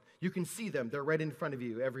budget. You can see them. They're right in front of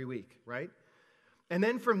you every week, right? And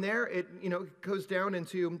then from there, it goes down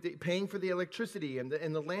into paying for the electricity and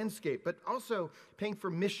the landscape, but also paying for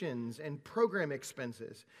missions and program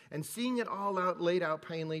expenses and seeing it all laid out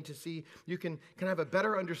plainly to see you can have a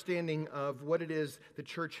better understanding of what it is the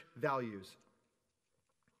church values.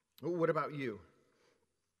 What about you?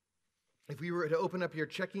 If we were to open up your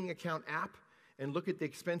checking account app and look at the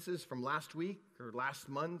expenses from last week or last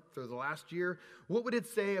month or the last year, what would it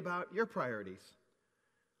say about your priorities?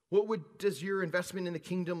 Does your investment in the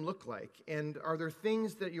kingdom look like? And are there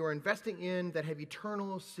things that you're investing in that have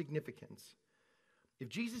eternal significance? If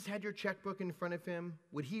Jesus had your checkbook in front of him,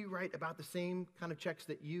 would he write about the same kind of checks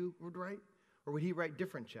that you would write? Or would he write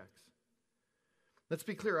different checks? Let's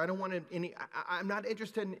be clear, I'm not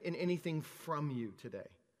interested in anything from you today.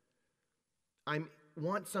 I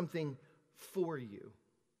want something for you.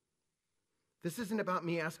 This isn't about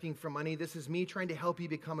me asking for money. This is me trying to help you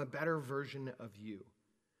become a better version of you.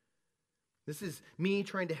 This is me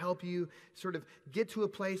trying to help you sort of get to a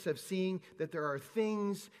place of seeing that there are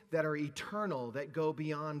things that are eternal that go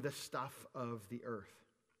beyond the stuff of the earth.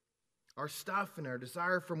 Our stuff and our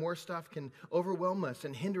desire for more stuff can overwhelm us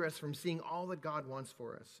and hinder us from seeing all that God wants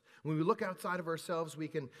for us. When we look outside of ourselves, if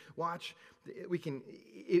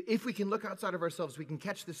we can look outside of ourselves, we can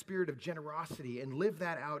catch the spirit of generosity and live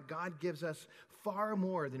that out. God gives us far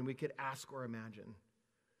more than we could ask or imagine.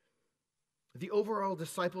 The overall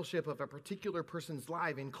discipleship of a particular person's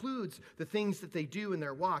life includes the things that they do in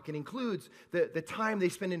their walk. It includes the time they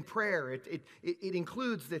spend in prayer. It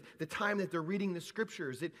includes the time that they're reading the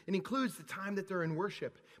scriptures. It includes the time that they're in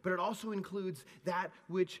worship. But it also includes that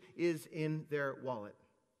which is in their wallet.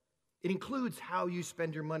 It includes how you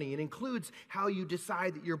spend your money. It includes how you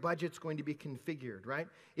decide that your budget's going to be configured, right?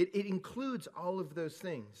 It includes all of those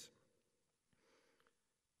things.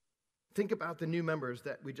 Think about the new members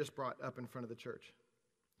that we just brought up in front of the church,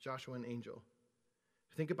 Joshua and Angel.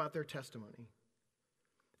 Think about their testimony.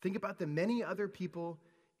 Think about the many other people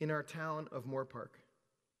in our town of Moore Park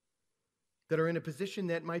that are in a position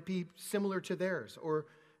that might be similar to theirs or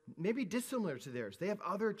maybe dissimilar to theirs. They have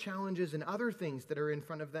other challenges and other things that are in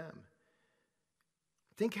front of them.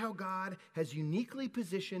 Think how God has uniquely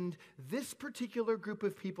positioned this particular group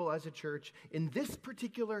of people as a church in this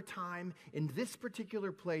particular time, in this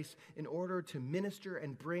particular place, in order to minister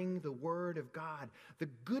and bring the word of God, the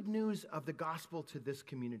good news of the gospel to this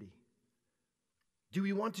community. Do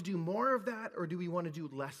we want to do more of that, or do we want to do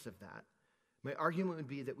less of that? My argument would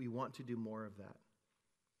be that we want to do more of that.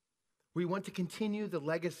 We want to continue the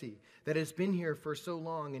legacy that has been here for so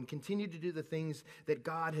long and continue to do the things that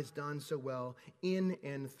God has done so well in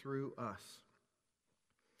and through us.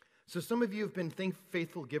 So some of you have been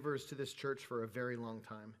faithful givers to this church for a very long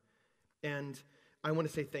time. And I want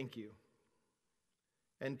to say thank you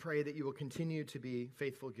and pray that you will continue to be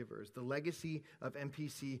faithful givers. The legacy of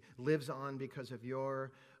MPC lives on because of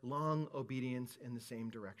your long obedience in the same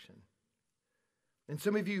direction. And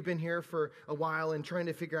some of you have been here for a while and trying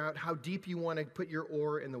to figure out how deep you want to put your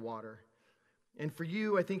oar in the water. And for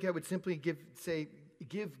you, I think I would simply give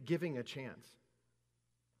giving a chance.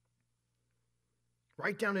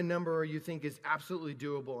 Write down a number you think is absolutely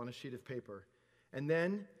doable on a sheet of paper. And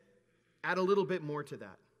then add a little bit more to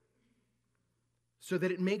that so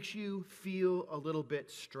that it makes you feel a little bit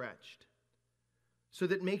stretched, so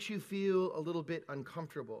that it makes you feel a little bit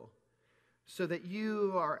uncomfortable, so that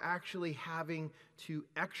you are actually having to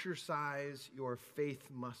exercise your faith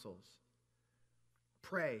muscles.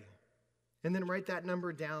 Pray, and then write that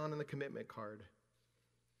number down on the commitment card.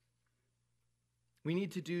 We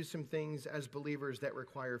need to do some things as believers that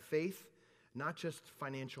require faith, not just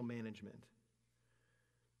financial management.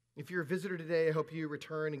 If you're a visitor today, I hope you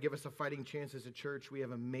return and give us a fighting chance as a church. We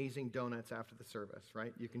have amazing donuts after the service,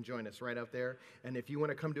 right? You can join us right out there. And if you want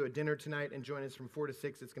to come to a dinner tonight and join us from 4 to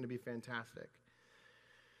 6, it's going to be fantastic.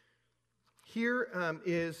 Here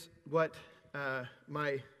is what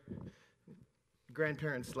my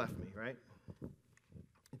grandparents left me, right?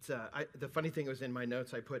 It's the funny thing was in my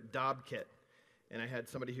notes, I put Dob kit. And I had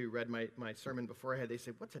somebody who read my sermon before they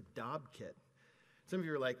said, what's a Dob kit? Some of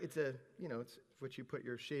you are like, it's what you put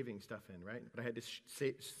your shaving stuff in, right? But I had to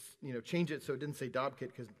change it so it didn't say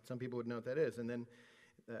Dobkit because some people would know what that is. And then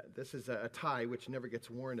this is a tie which never gets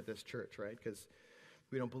worn at this church, right? Because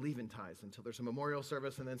we don't believe in ties until there's a memorial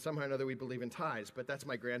service, and then somehow or another we believe in ties. But that's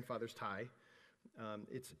my grandfather's tie.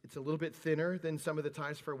 It's a little bit thinner than some of the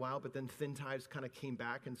ties for a while, but then thin ties kind of came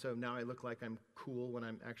back, and so now I look like I'm cool when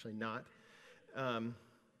I'm actually not.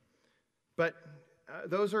 But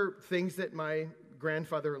those are things that my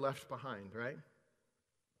grandfather left behind, right?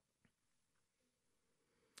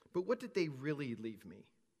 But what did they really leave me?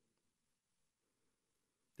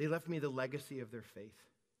 They left me the legacy of their faith,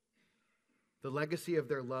 the legacy of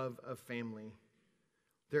their love of family,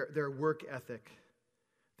 their work ethic,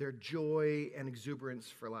 their joy and exuberance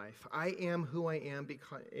for life. I am who I am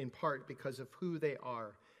in part because of who they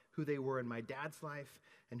are, who they were in my dad's life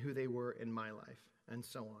and who they were in my life, and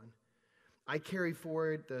so on. I carry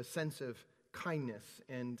forward the sense of kindness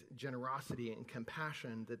and generosity and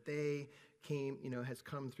compassion that they has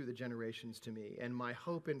come through the generations to me. And my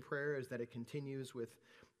hope and prayer is that it continues with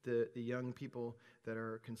the young people that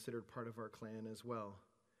are considered part of our clan as well.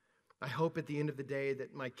 I hope at the end of the day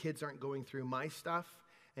that my kids aren't going through my stuff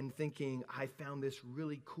and thinking, I found this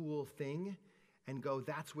really cool thing, and go,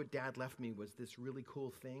 that's what Dad left me, was this really cool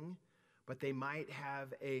thing. But they might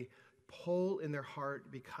have a pull in their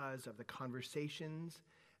heart because of the conversations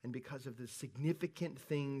and because of the significant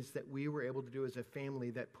things that we were able to do as a family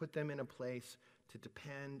that put them in a place to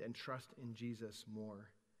depend and trust in Jesus more.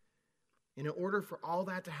 In order for all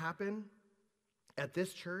that to happen at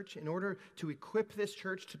this church, in order to equip this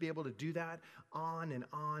church to be able to do that on and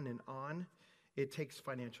on and on, it takes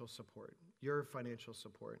financial support, your financial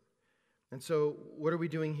support. And so what are we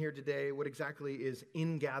doing here today? What exactly is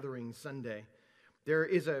In Gathering Sunday? There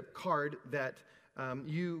is a card that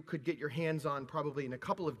you could get your hands on probably in a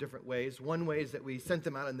couple of different ways. One way is that we sent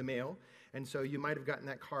them out in the mail, and so you might have gotten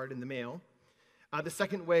that card in the mail. The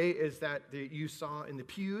second way is that you saw in the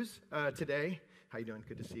pews today. How you doing?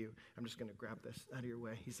 Good to see you. I'm just going to grab this out of your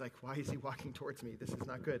way. He's like, why is he walking towards me? This is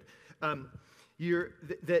not good. In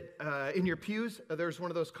your pews, there's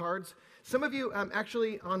one of those cards. Some of you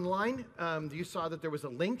actually online, you saw that there was a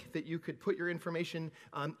link that you could put your information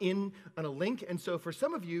in on a link. And so for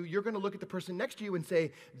some of you, you're going to look at the person next to you and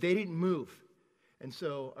say, they didn't move. And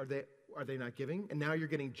so are they not giving? And now you're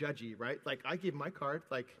getting judgy, right? Like, I give my card,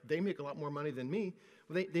 like, they make a lot more money than me.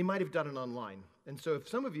 Well, they might have done it online. And so if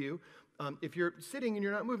some of you, if you're sitting and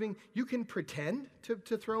you're not moving, you can pretend to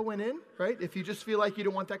throw one in, right? If you just feel like you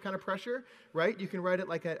don't want that kind of pressure, right? You can write it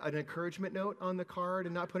like an encouragement note on the card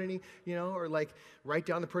and not put any, or like write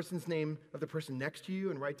down the person's name of the person next to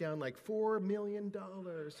you and write down like $4 million.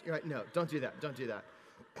 Right? No, don't do that. Don't do that.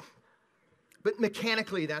 But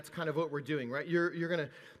mechanically, that's kind of what we're doing, right? We're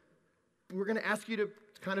going to ask you to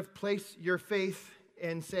kind of place your faith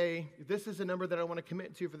and say, this is a number that I want to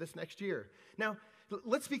commit to for this next year. Now,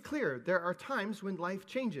 let's be clear. There are times when life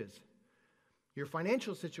changes. Your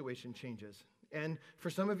financial situation changes. And for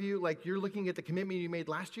some of you, like, you're looking at the commitment you made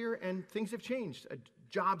last year and things have changed. A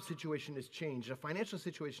job situation has changed. A financial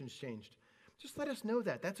situation has changed. Just let us know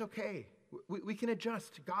that. That's okay. We can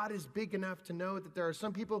adjust. God is big enough to know that there are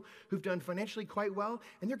some people who've done financially quite well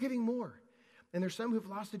and they're giving more. And there's some who've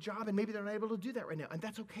lost a job and maybe they're not able to do that right now. And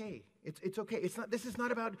that's okay. It's okay. This is not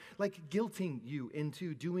about like guilting you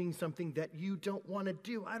into doing something that you don't want to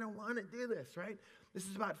do. I don't want to do this, right? This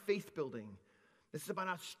is about faith building. This is about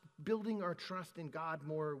us building our trust in God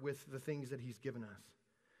more with the things that He's given us.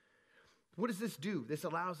 What does this do? This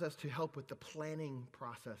allows us to help with the planning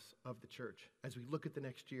process of the church as we look at the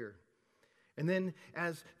next year. And then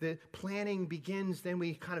as the planning begins, then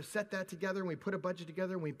we kind of set that together and we put a budget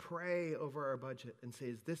together and we pray over our budget and say,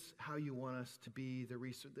 is this how you want us to be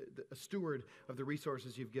a steward of the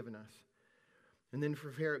resources you've given us? And then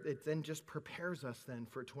it then just prepares us then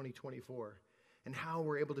for 2024 and how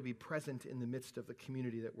we're able to be present in the midst of the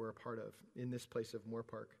community that we're a part of in this place of Moore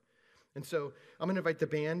Park. And so I'm going to invite the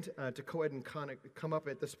band to go ahead and come up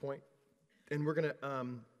at this point, and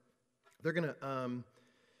they're going to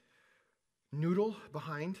noodle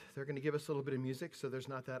behind. They're going to give us a little bit of music, so there's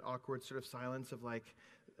not that awkward sort of silence of like,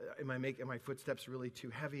 am my footsteps really too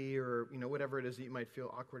heavy, or whatever it is that you might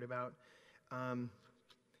feel awkward about.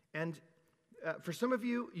 For some of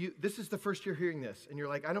you, this is the first year hearing this, and you're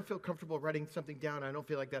like, I don't feel comfortable writing something down. I don't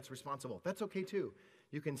feel like that's responsible. That's okay too.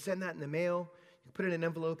 You can send that in the mail. You can put it in an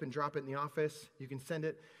envelope and drop it in the office. You can send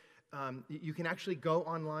it. You can actually go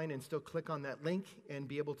online and still click on that link and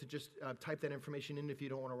be able to just type that information in if you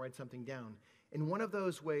don't want to write something down. In one of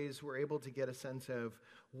those ways, we're able to get a sense of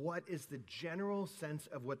what is the general sense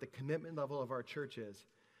of what the commitment level of our church is.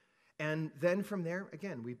 And then from there,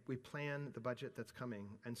 again, we plan the budget that's coming.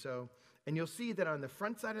 And you'll see that on the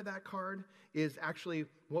front side of that card is actually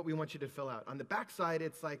what we want you to fill out. On the back side,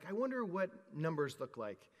 it's like, I wonder what numbers look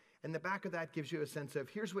like. And the back of that gives you a sense of,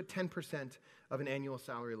 here's what 10% of an annual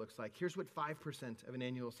salary looks like. Here's what 5% of an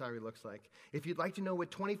annual salary looks like. If you'd like to know what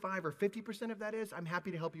 25 or 50% of that is, I'm happy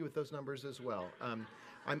to help you with those numbers as well.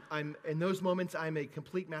 I'm in those moments, I'm a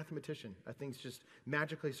complete mathematician. Things just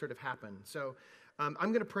magically sort of happen. So I'm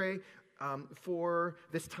going to pray for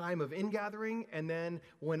this time of ingathering, and then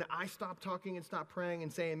when I stop talking and stop praying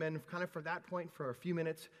and say amen, kind of from that point for a few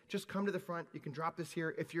minutes, just come to the front. You can drop this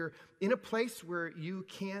here. If you're in a place where you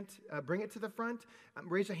can't bring it to the front,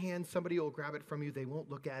 raise a hand. Somebody will grab it from you. They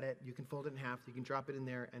won't look at it. You can fold it in half. You can drop it in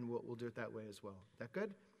there, and we'll do it that way as well. Is that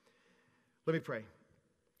good? Let me pray.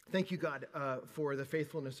 Thank you, God, for the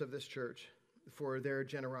faithfulness of this church, for their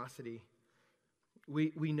generosity.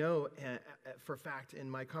 We know for a fact in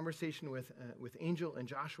my conversation with Angel and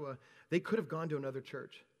Joshua, they could have gone to another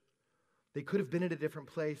church. They could have been at a different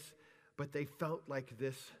place, but they felt like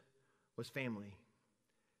this was family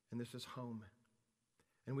and this is home.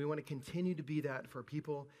 And we want to continue to be that for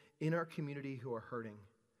people in our community who are hurting,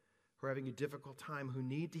 who are having a difficult time, who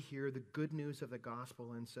need to hear the good news of the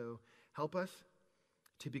gospel. And so help us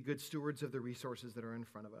to be good stewards of the resources that are in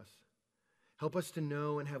front of us. Help us to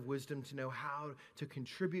know and have wisdom to know how to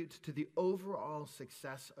contribute to the overall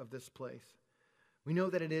success of this place. We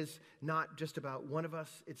know that it is not just about one of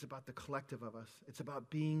us, it's about the collective of us. It's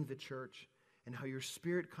about being the church and how your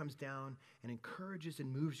Spirit comes down and encourages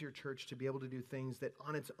and moves your church to be able to do things that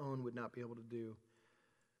on its own would not be able to do.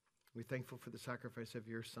 We're thankful for the sacrifice of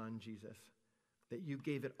your Son, Jesus, that you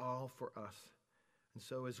gave it all for us. And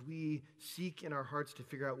so as we seek in our hearts to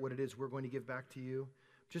figure out what it is we're going to give back to you,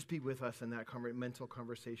 just be with us in that mental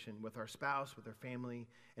conversation with our spouse, with our family,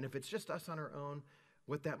 and if it's just us on our own,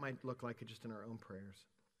 what that might look like just in our own prayers.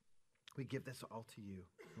 We give this all to you,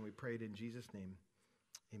 and we pray it in Jesus' name.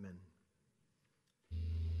 Amen.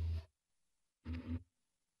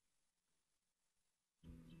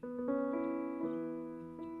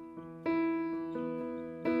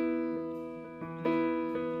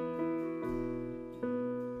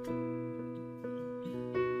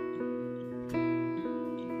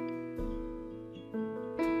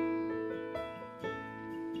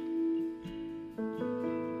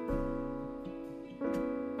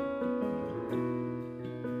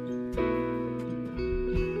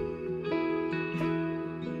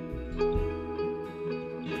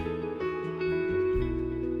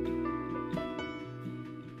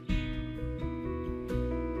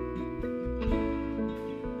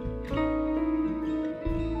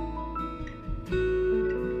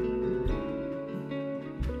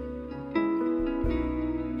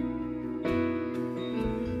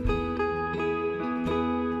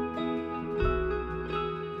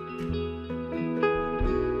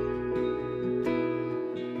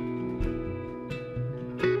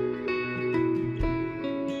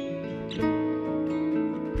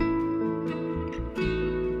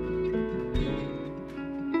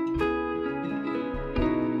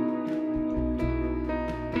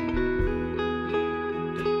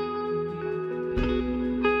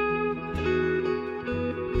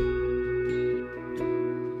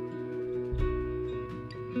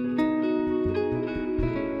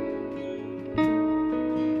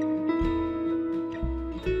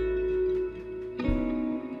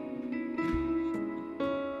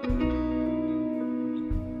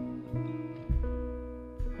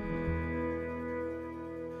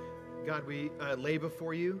 God, we lay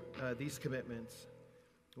before you these commitments.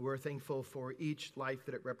 We're thankful for each life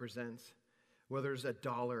that it represents, whether there's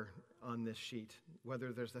 $1 on this sheet,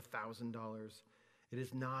 whether there's $1,000. It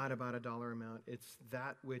is not about a dollar amount. It's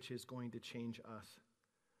that which is going to change us,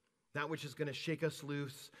 that which is going to shake us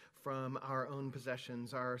loose from our own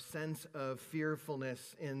possessions, our sense of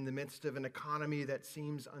fearfulness in the midst of an economy that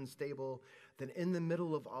seems unstable, that in the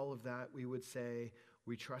middle of all of that, we would say,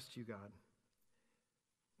 we trust you, God.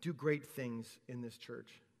 Do great things in this church.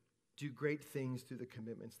 Do great things through the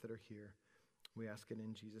commitments that are here. We ask it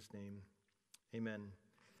in Jesus' name. Amen.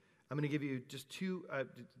 I'm going to give you just two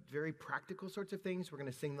very practical sorts of things. We're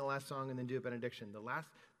going to sing the last song and then do a benediction.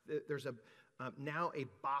 There's now a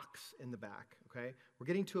box in the back, okay? We're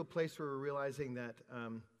getting to a place where we're realizing that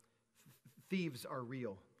thieves are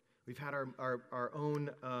real. We've had our own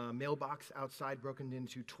mailbox outside broken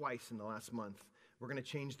into twice in the last month We're going to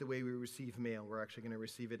change the way we receive mail. We're actually going to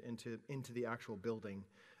receive it into the actual building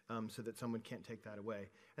so that someone can't take that away.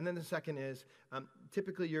 And then the second is,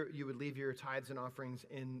 typically you would leave your tithes and offerings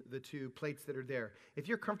in the 2 plates that are there. If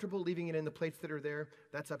you're comfortable leaving it in the plates that are there,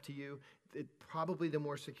 that's up to you. Probably the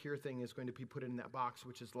more secure thing is going to be put in that box,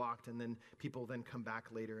 which is locked, and then people then come back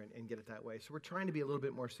later and get it that way. So we're trying to be a little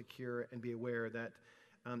bit more secure and be aware that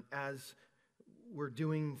as we're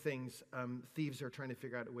doing things, thieves are trying to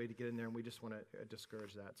figure out a way to get in there, and we just want to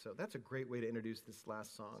discourage that. So that's a great way to introduce this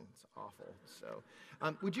last song. It's awful. So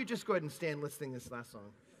would you just go ahead and stand? Let's sing this last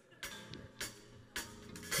song.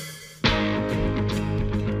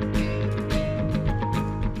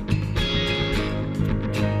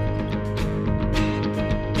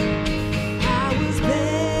 I was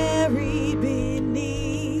buried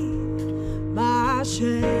beneath my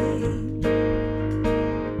shame.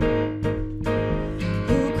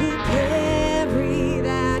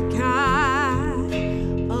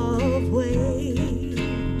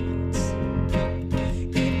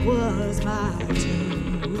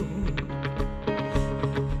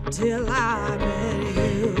 Till I met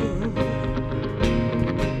you,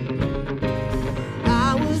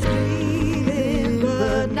 I was breathing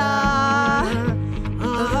but not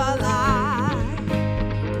alive.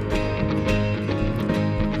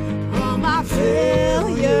 All my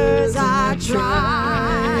failures I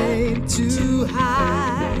tried to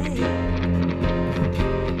hide.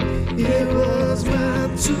 It was my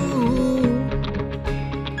tomb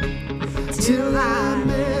till I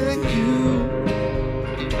met you.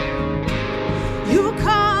 You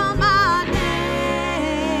called my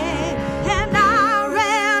name, and I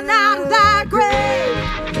ran out of that grave,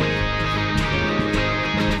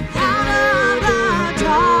 out of the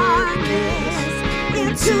darkness,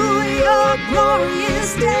 into your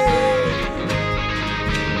glorious day.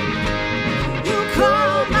 You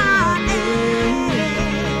called my name,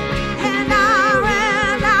 and I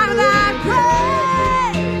ran out of that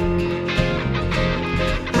grave,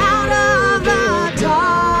 out of the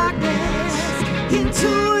darkness,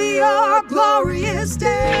 into your glorious day.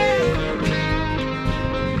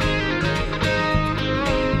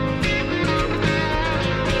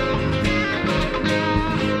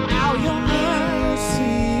 Now your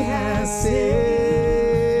mercy has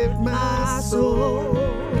saved my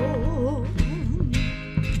soul.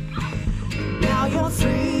 Now your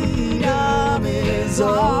freedom is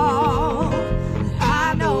all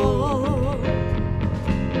I know.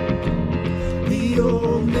 The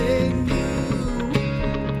old made new,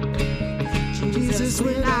 Jesus,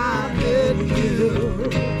 when I met you.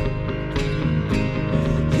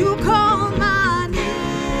 You called my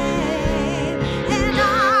name, and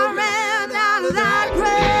I ran out of that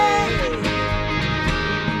grave,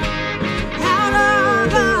 out of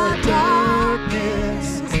the darkness,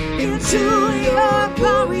 into your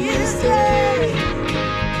glorious day.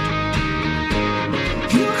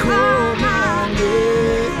 You called my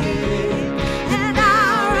name, and I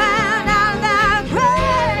ran out of that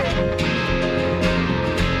grave,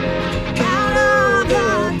 out of the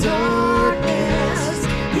darkness,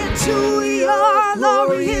 into your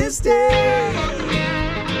glorious day.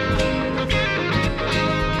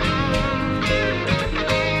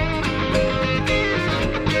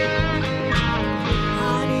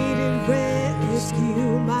 I needed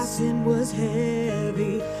rescue, my sin was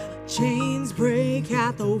heavy. Chains break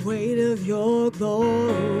at the weight of your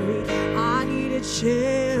glory. I needed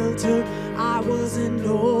shelter, I was an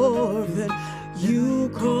orphan. You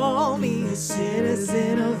call me a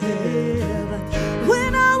citizen of heaven.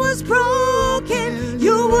 When I was broken,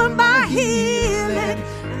 you were my healing.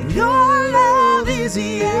 Your love is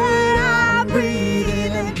the air I breathe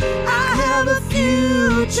in. I have a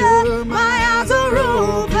future, my eyes are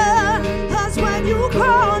open, 'cause when you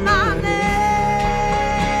call my name,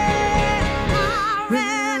 I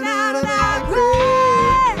ran out of that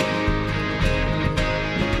grave,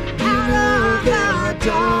 out of the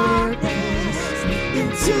darkness,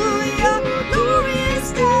 into your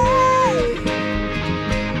glorious day.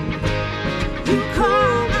 You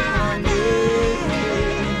call my name,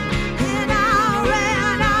 and I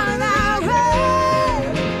ran out of that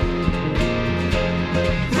grave,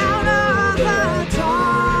 out of the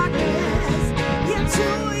darkness, into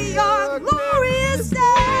your glorious day.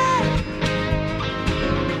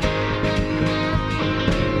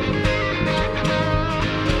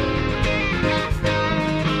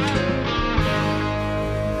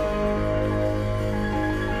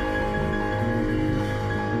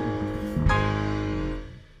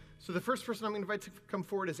 So the first person I'm going to invite to come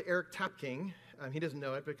forward is Eric Tapking. He doesn't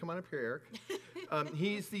know it, but come on up here, Eric.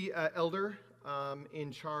 He's the elder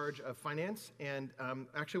in charge of finance. And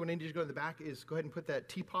actually, what I need you to go in the back is go ahead and put that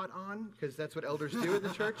teapot on, because that's what elders do at the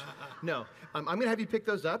church. No, I'm going to have you pick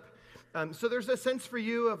those up. So there's a sense for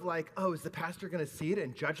you of like, oh, is the pastor going to see it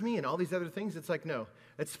and judge me and all these other things? It's like, no.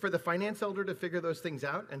 It's for the finance elder to figure those things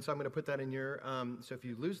out. And so I'm going to put that in your, so if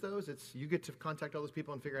you lose those, you get to contact all those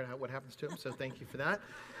people and figure out what happens to them. So thank you for that.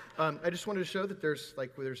 I just wanted to show that there's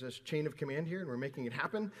this chain of command here, and we're making it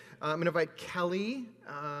happen. I'm going to invite Kelly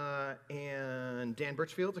and Dan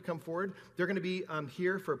Birchfield to come forward. They're going to be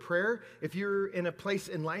here for prayer. If you're in a place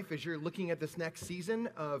in life as you're looking at this next season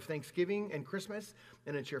of Thanksgiving and Christmas,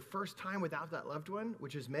 and it's your first time without that loved one,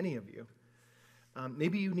 which is many of you,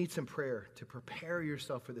 maybe you need some prayer to prepare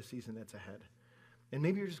yourself for the season that's ahead. And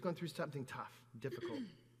maybe you're just going through something tough, difficult.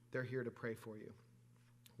 They're here to pray for you.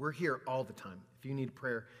 We're here all the time. If you need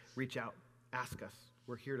prayer, reach out, ask us.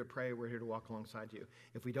 We're here to pray. We're here to walk alongside you.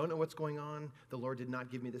 If we don't know what's going on, the Lord did not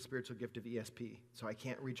give me the spiritual gift of ESP, so I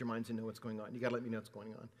can't read your minds and know what's going on. You got to let me know what's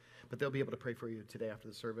going on. But they'll be able to pray for you today after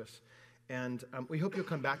the service. And we hope you'll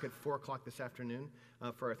come back at 4 o'clock this afternoon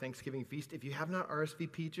for our Thanksgiving feast. If you have not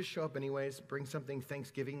RSVP, just show up anyways. Bring something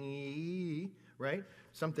Thanksgiving-y, right?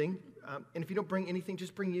 Something. And if you don't bring anything,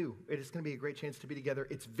 just bring you. It is going to be a great chance to be together.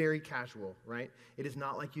 It's very casual, right? It is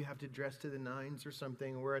not like you have to dress to the nines or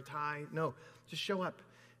something or wear a tie. No, just show up.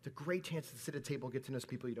 It's a great chance to sit at a table, get to know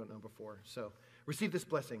people you don't know before. So receive this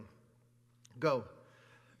blessing. Go,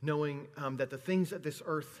 knowing that the things of this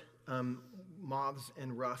earth, moths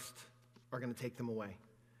and rust, are going to take them away.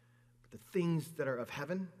 But the things that are of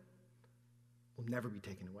heaven will never be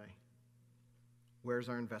taken away. Where's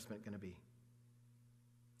our investment going to be?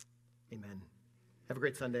 Amen. Have a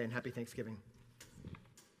great Sunday and happy Thanksgiving.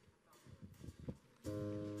 We'll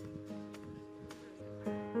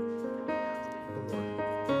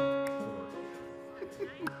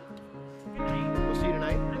see you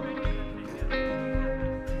tonight.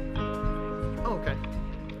 Oh, okay.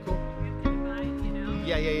 Cool.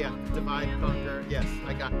 Yeah. Divide, conquer. Yes,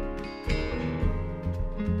 I got it.